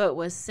God. But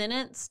was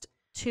sentenced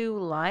to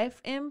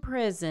life in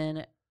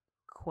prison,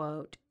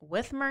 quote,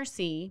 with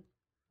mercy.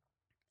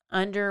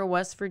 Under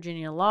West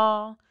Virginia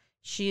law,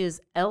 she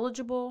is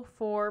eligible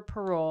for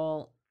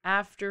parole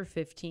after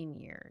 15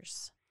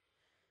 years.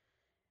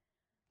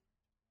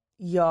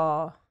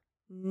 Y'all,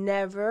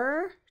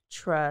 never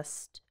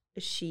trust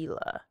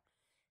Sheila,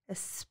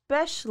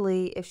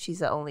 especially if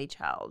she's an only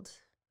child.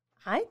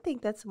 I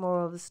think that's the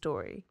moral of the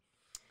story.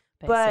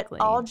 Basically.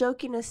 But all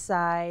joking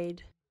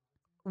aside,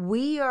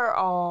 we are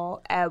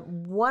all at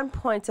one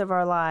point of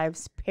our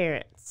lives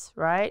parents,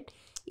 right?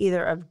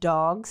 Either of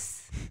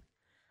dogs,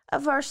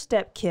 of our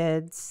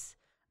stepkids,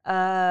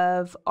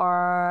 of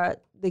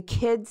the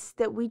kids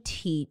that we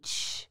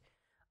teach,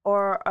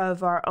 or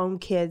of our own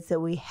kids that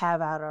we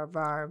have out of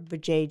our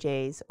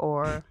vajayjays,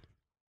 or,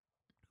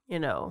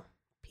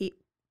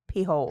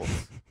 pee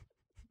holes.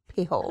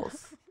 Pee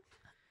holes.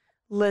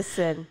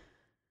 Listen,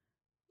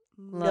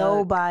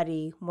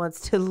 nobody wants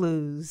to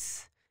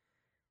lose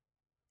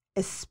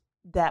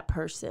that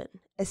person,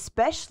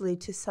 especially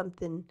to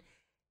something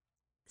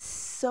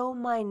so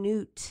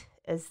minute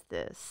as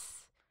this.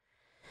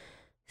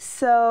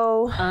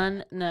 So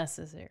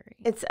unnecessary.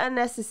 It's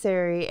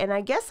unnecessary. And I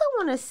guess I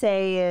want to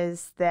say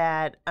is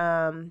that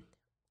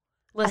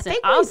Listen, I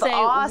think I'll we've say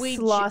all we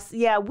lost.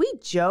 Yeah, we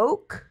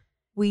joke.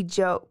 We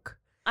joke.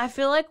 I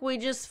feel like we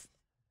just,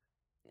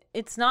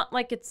 it's not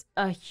like it's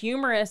a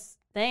humorous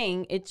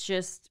thing. It's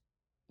just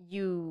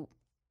you.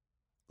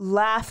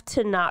 Laugh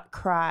to not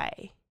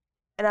cry.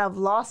 And I've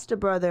lost a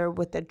brother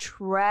with a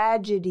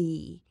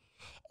tragedy.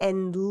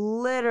 And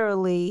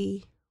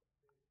literally,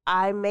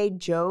 I made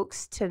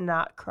jokes to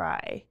not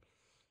cry.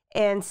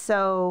 And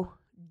so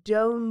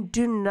do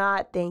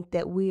not think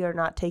that we are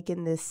not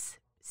taking this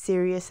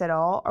serious at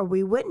all, or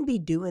we wouldn't be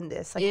doing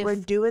this. Like, we're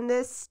doing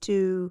this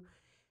to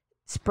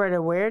spread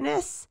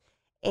awareness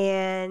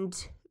and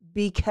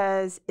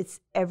because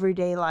it's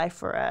everyday life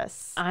for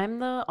us. I'm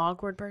the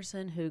awkward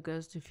person who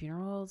goes to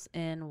funerals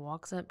and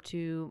walks up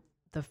to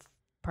the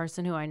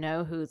person who I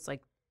know who's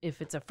like, if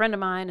it's a friend of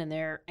mine and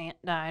their aunt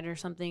died or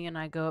something, and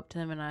I go up to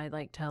them and I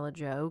like tell a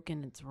joke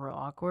and it's real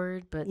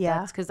awkward, but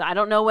that's because I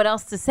don't know what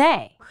else to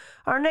say.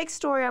 Our next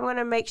story, I'm going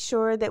to make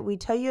sure that we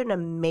tell you an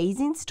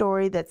amazing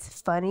story that's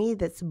funny,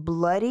 that's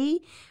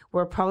bloody.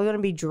 We're probably going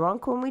to be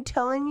drunk when we're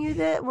telling you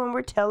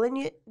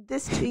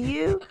this to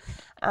you.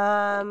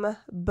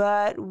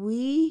 But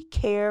we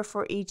care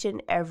for each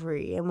and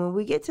every. And when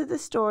we get to the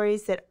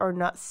stories that are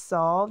not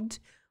solved,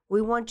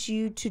 we want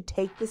you to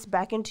take this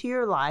back into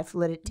your life,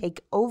 let it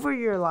take over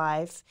your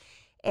life,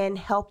 and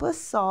help us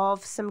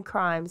solve some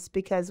crimes,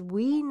 because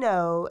we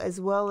know as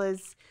well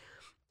as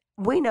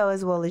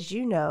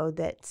you know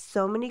that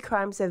so many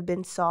crimes have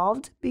been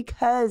solved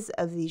because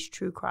of these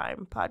true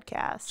crime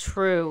podcasts.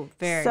 True,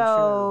 very true.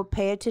 So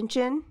pay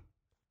attention,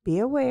 be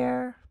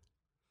aware,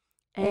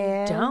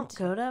 and don't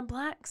go to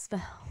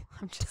Blacksville.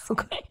 I'm just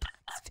kidding.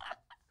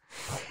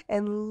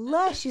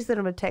 Unless you send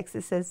them a text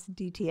that says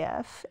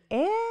DTF.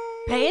 And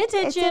pay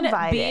attention,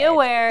 be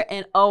aware,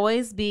 and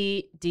always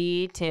be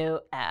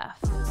D2F.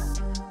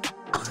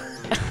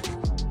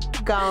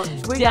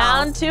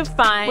 Down to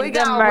find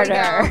the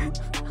murder.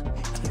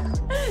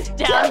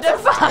 Down to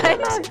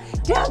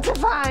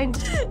find.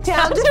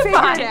 Down to figure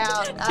it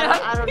out.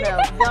 I don't know.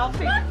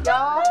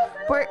 Y'all,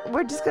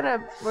 we're just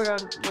gonna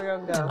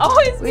go.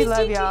 Always we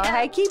love y'all.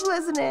 Hey, keep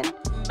listening.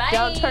 Bye.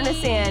 Don't turn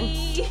us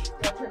in.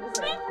 Don't turn us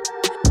in.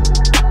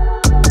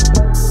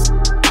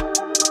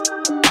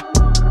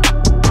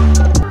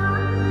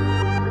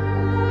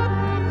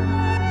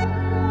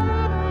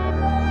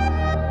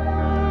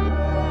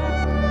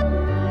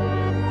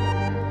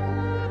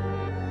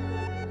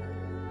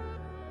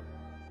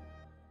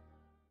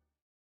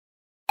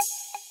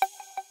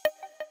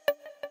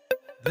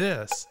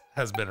 This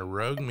has been a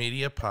Rogue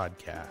Media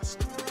podcast.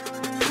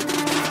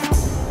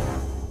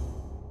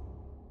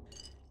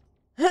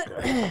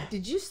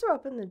 Did you throw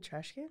up in the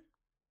trash can?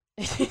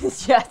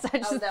 Yes, I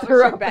just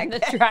threw up in the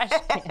trash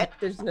can.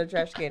 There's no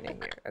trash can in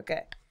here.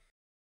 Okay.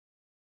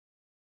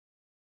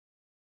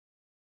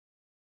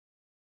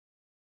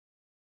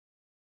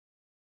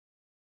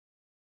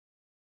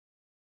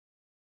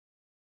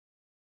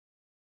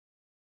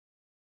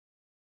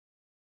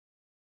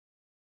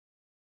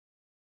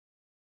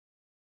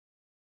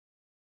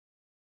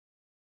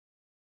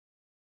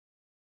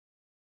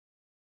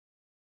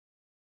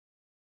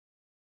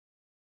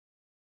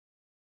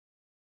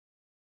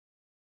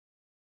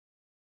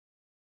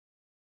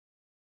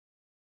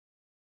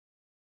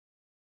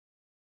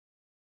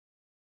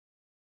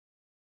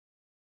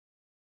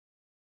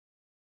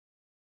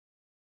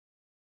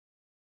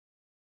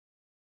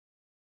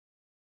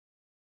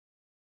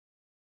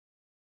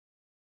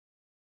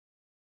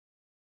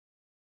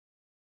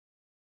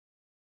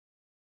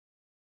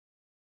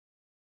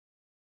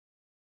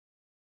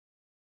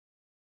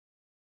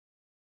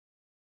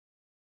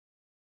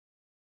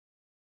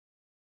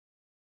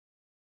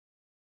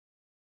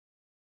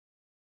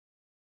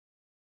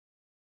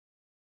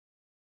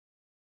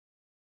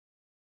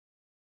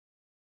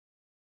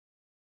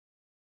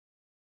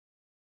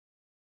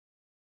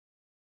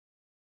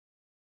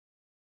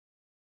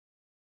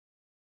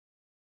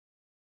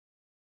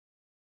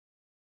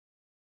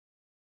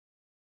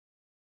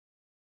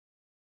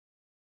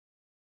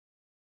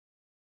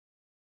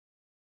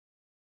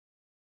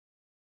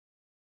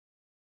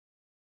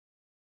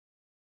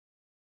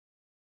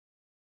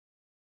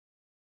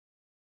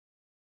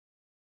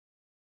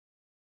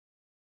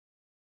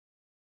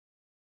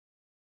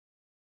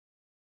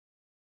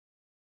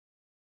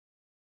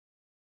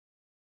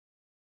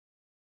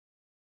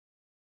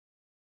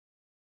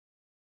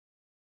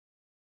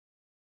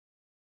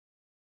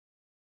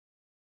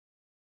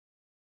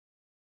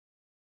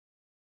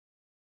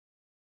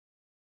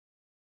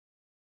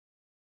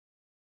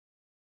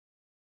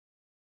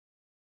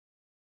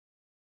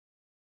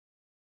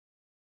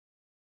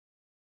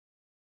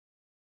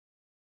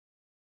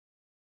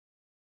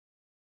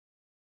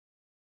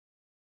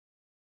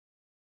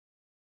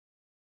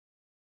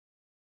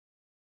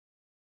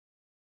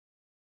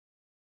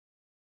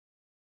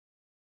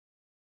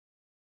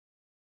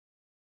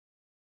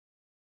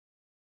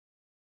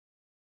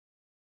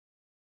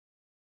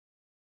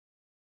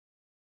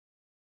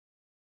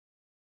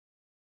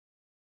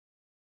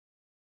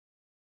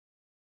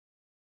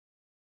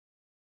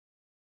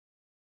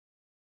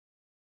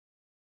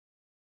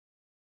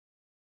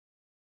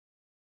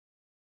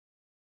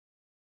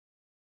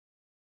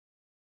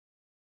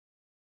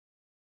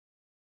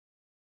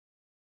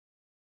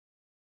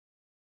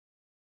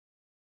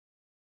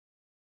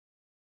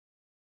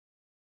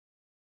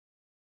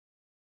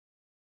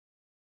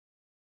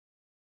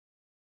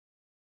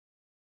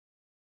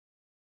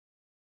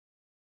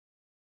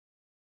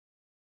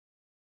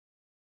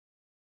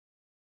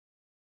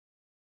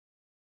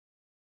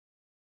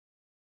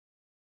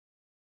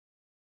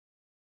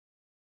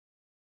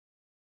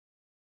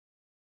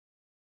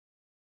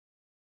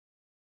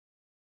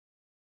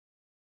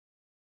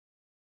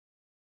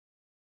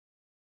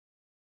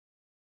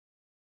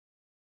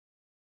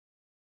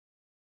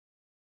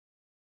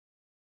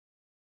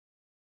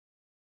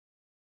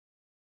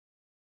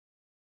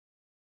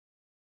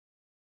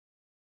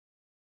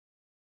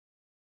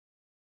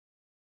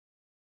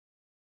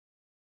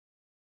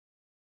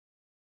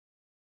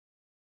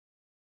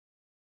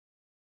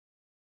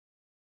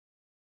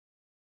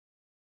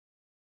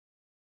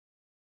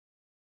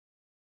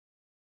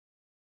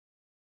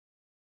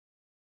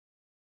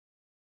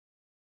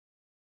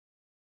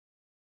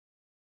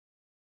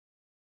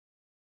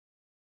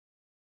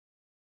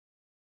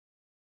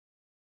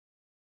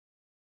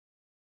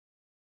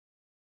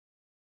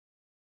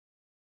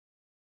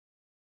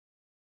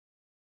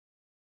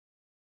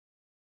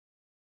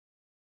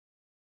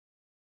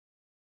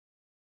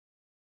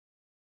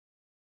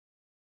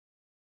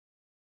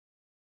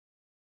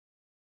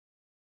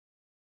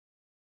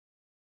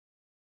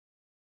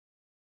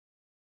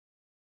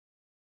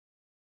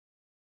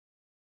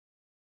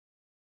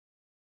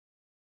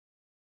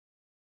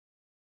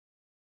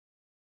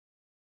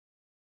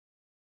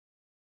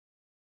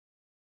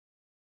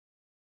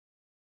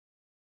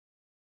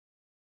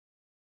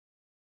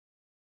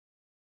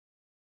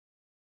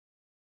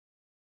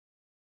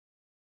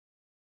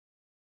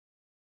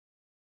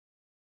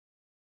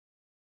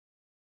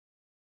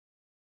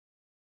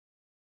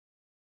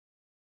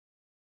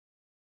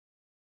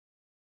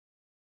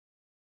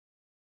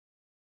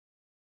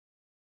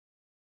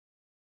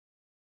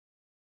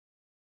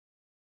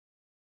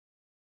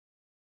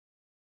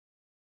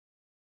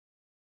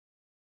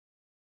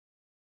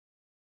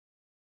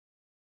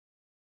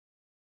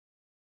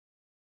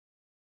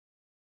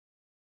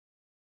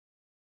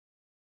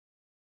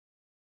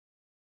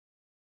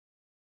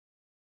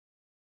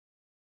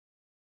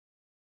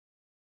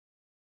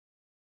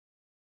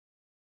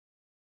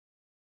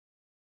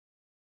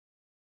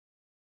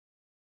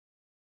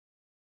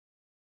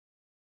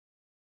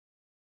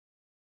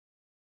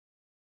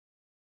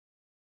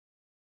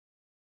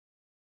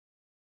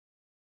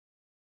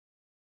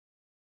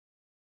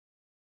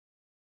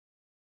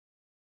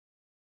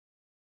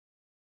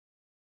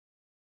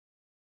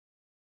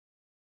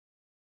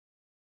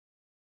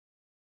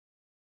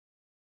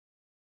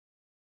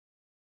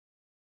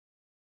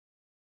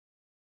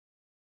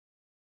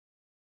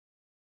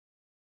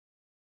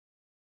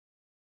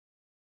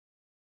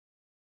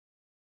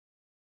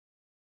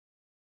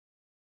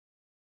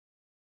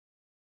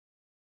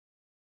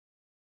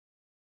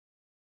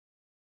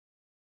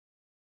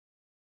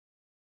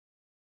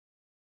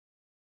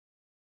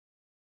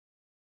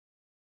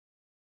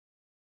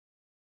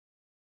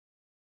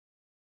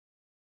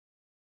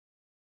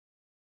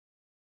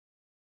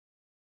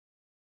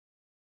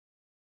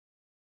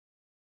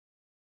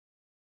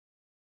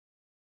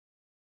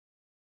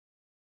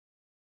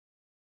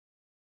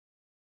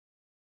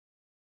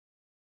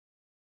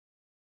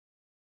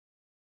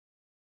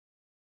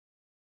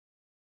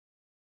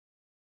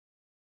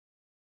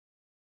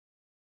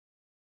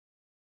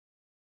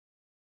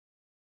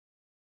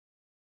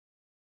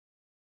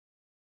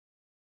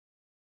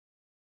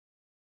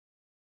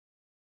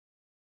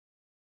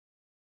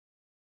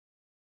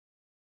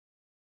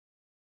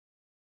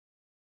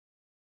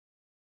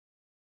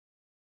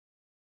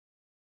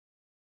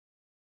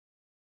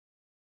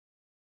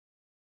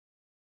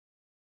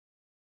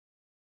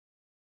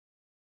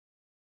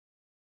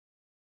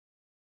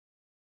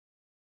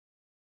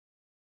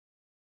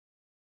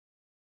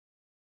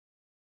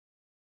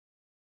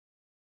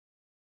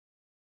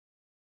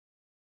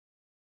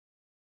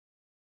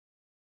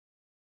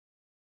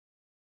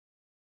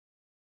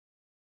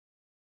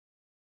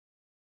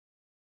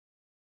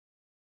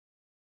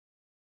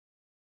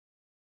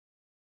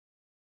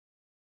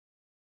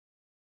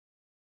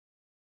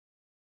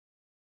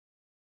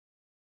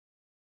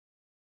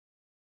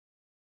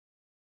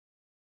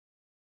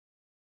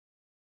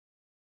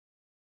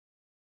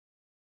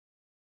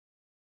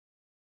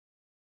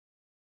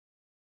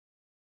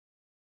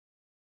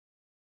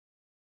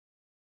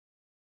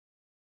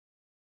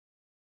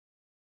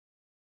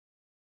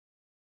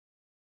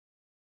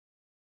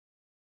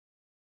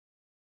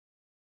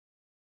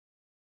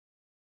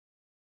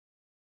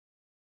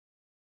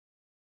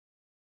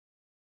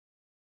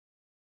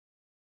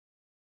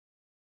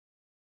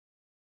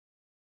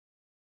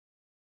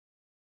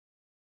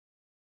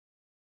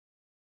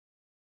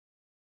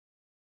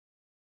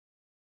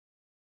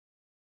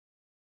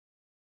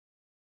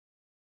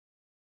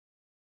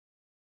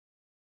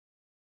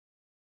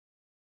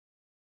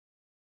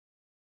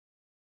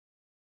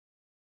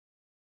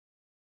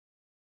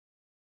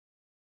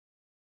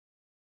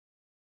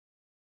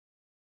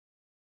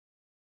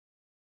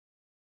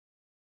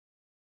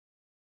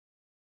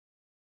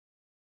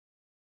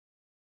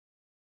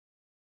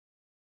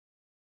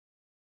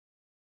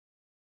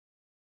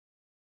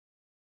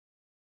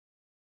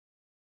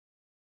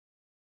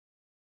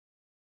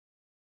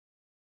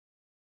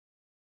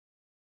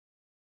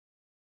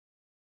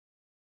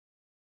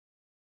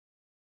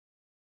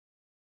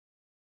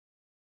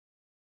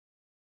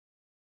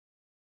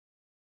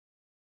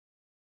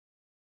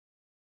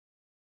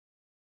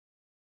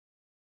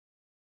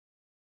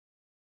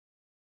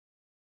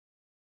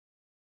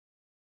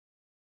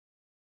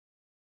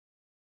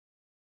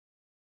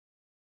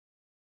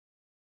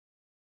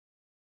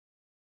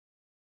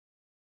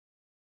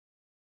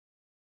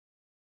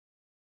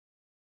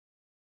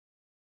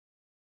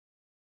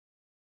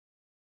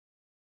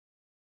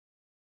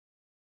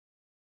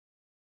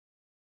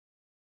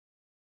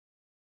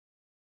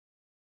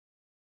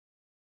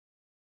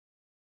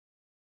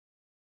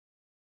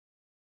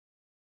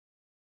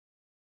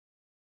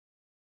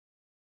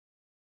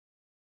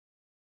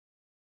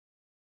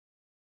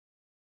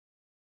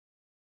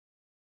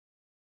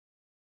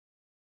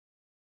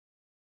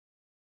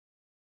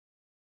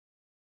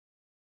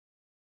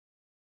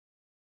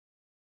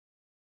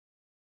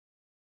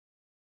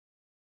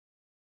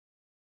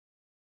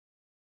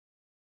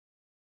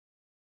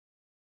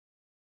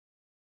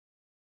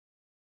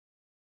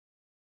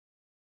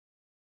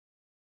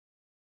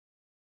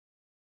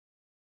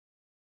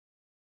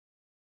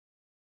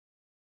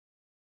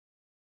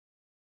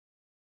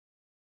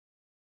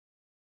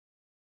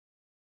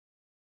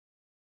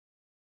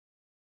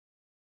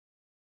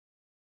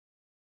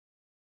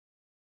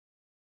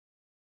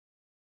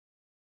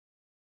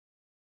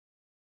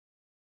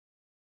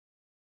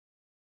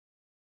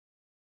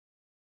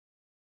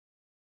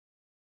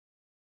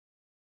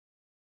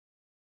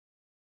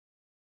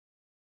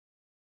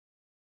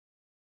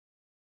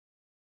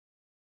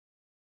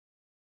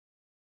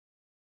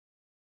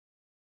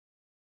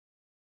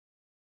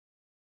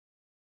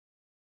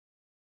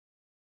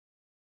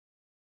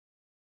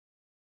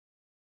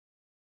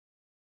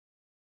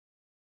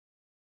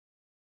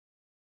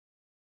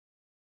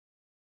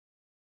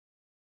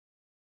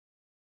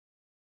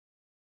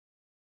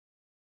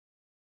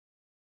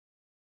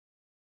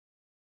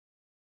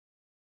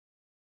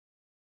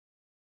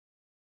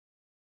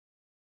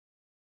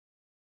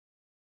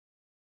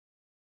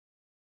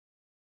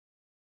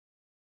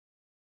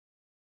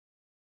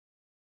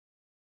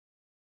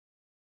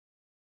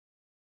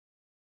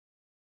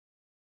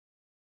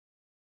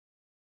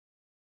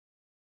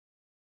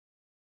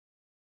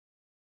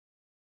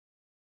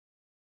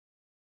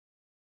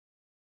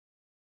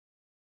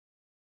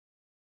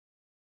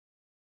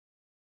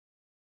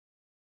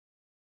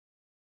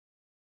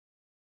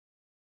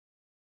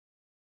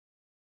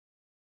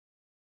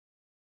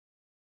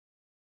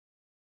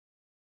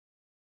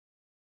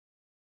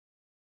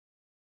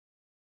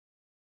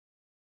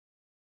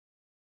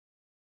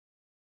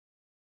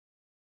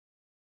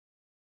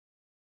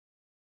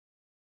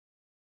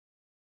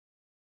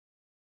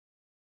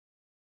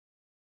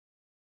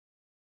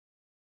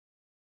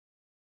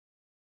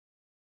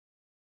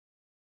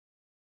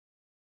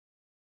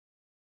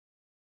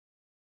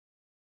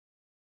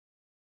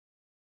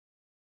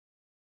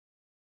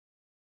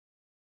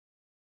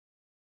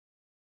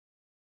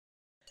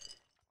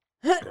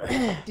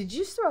 Did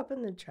you throw up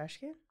in the trash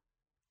can?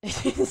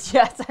 Yes,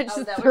 I just that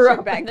was threw your up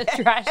in bag. the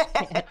trash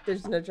can.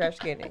 There's no trash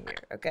can in here.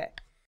 Okay.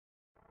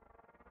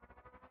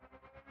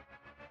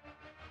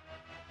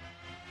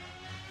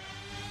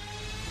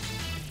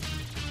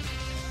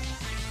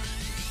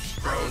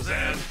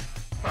 Frozen,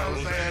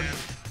 frozen,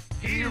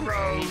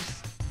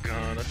 heroes.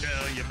 Gonna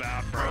tell you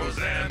about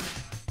frozen,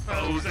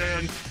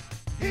 frozen,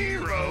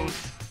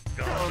 heroes.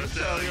 Gonna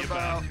tell you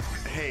about.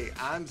 Hey,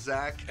 I'm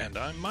Zach, And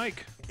I'm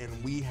Mike. and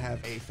we have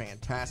a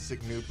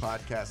fantastic new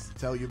podcast to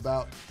tell you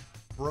about.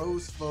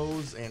 Bros,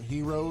 Foes, and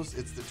Heroes.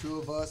 It's the two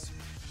of us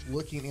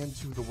looking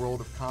into the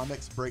world of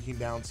comics, breaking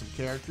down some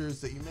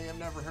characters that you may have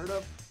never heard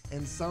of,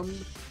 and some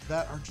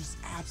that are just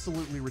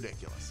absolutely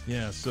ridiculous.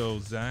 Yeah, so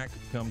Zach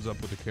comes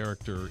up with a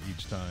character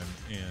each time,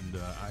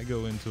 and I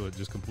go into it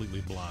just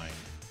completely blind.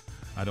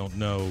 I don't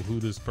know who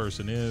this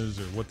person is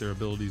or what their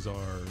abilities are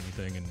or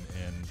anything, and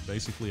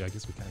basically I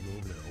guess we kind of go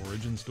over their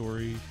origin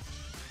story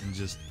and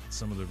just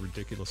some of the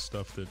ridiculous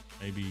stuff that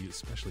maybe,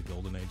 especially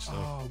Golden Age stuff.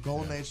 Oh,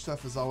 Golden Age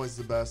stuff is always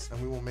the best,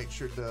 and we will make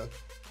sure to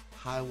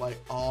highlight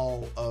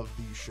all of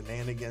the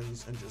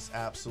shenanigans and just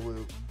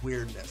absolute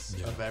weirdness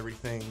of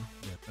everything.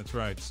 Yeah, that's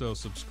right. So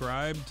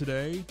subscribe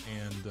today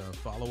and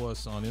follow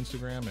us on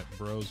Instagram at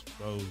Bros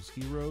Foes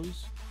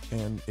Heroes.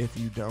 And if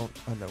you don't,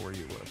 I know where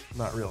you live.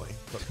 Not really,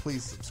 but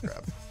please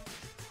subscribe.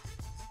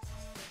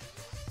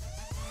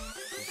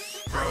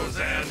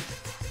 Frozen,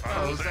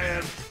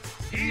 frozen,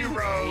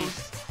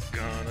 heroes.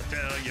 Gonna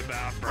tell you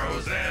about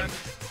frozen,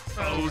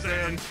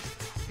 frozen,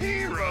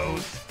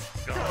 heroes.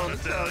 Gonna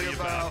tell you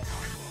about.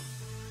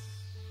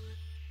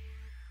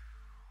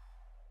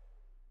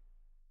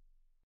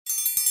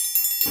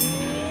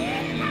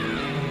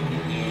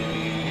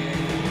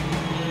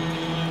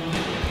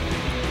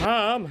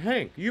 Hi, I'm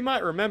Hank. You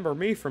might remember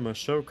me from a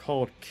show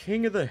called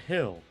King of the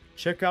Hill.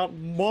 Check out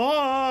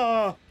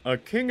a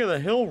King of the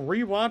Hill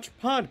rewatch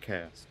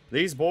podcast.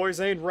 These boys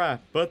ain't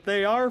rap, but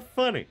they are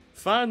funny.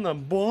 Find the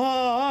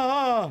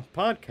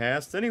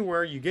podcast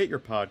anywhere you get your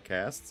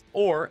podcasts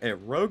or at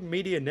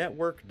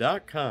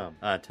roguemedianetwork.com.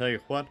 I tell you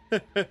what.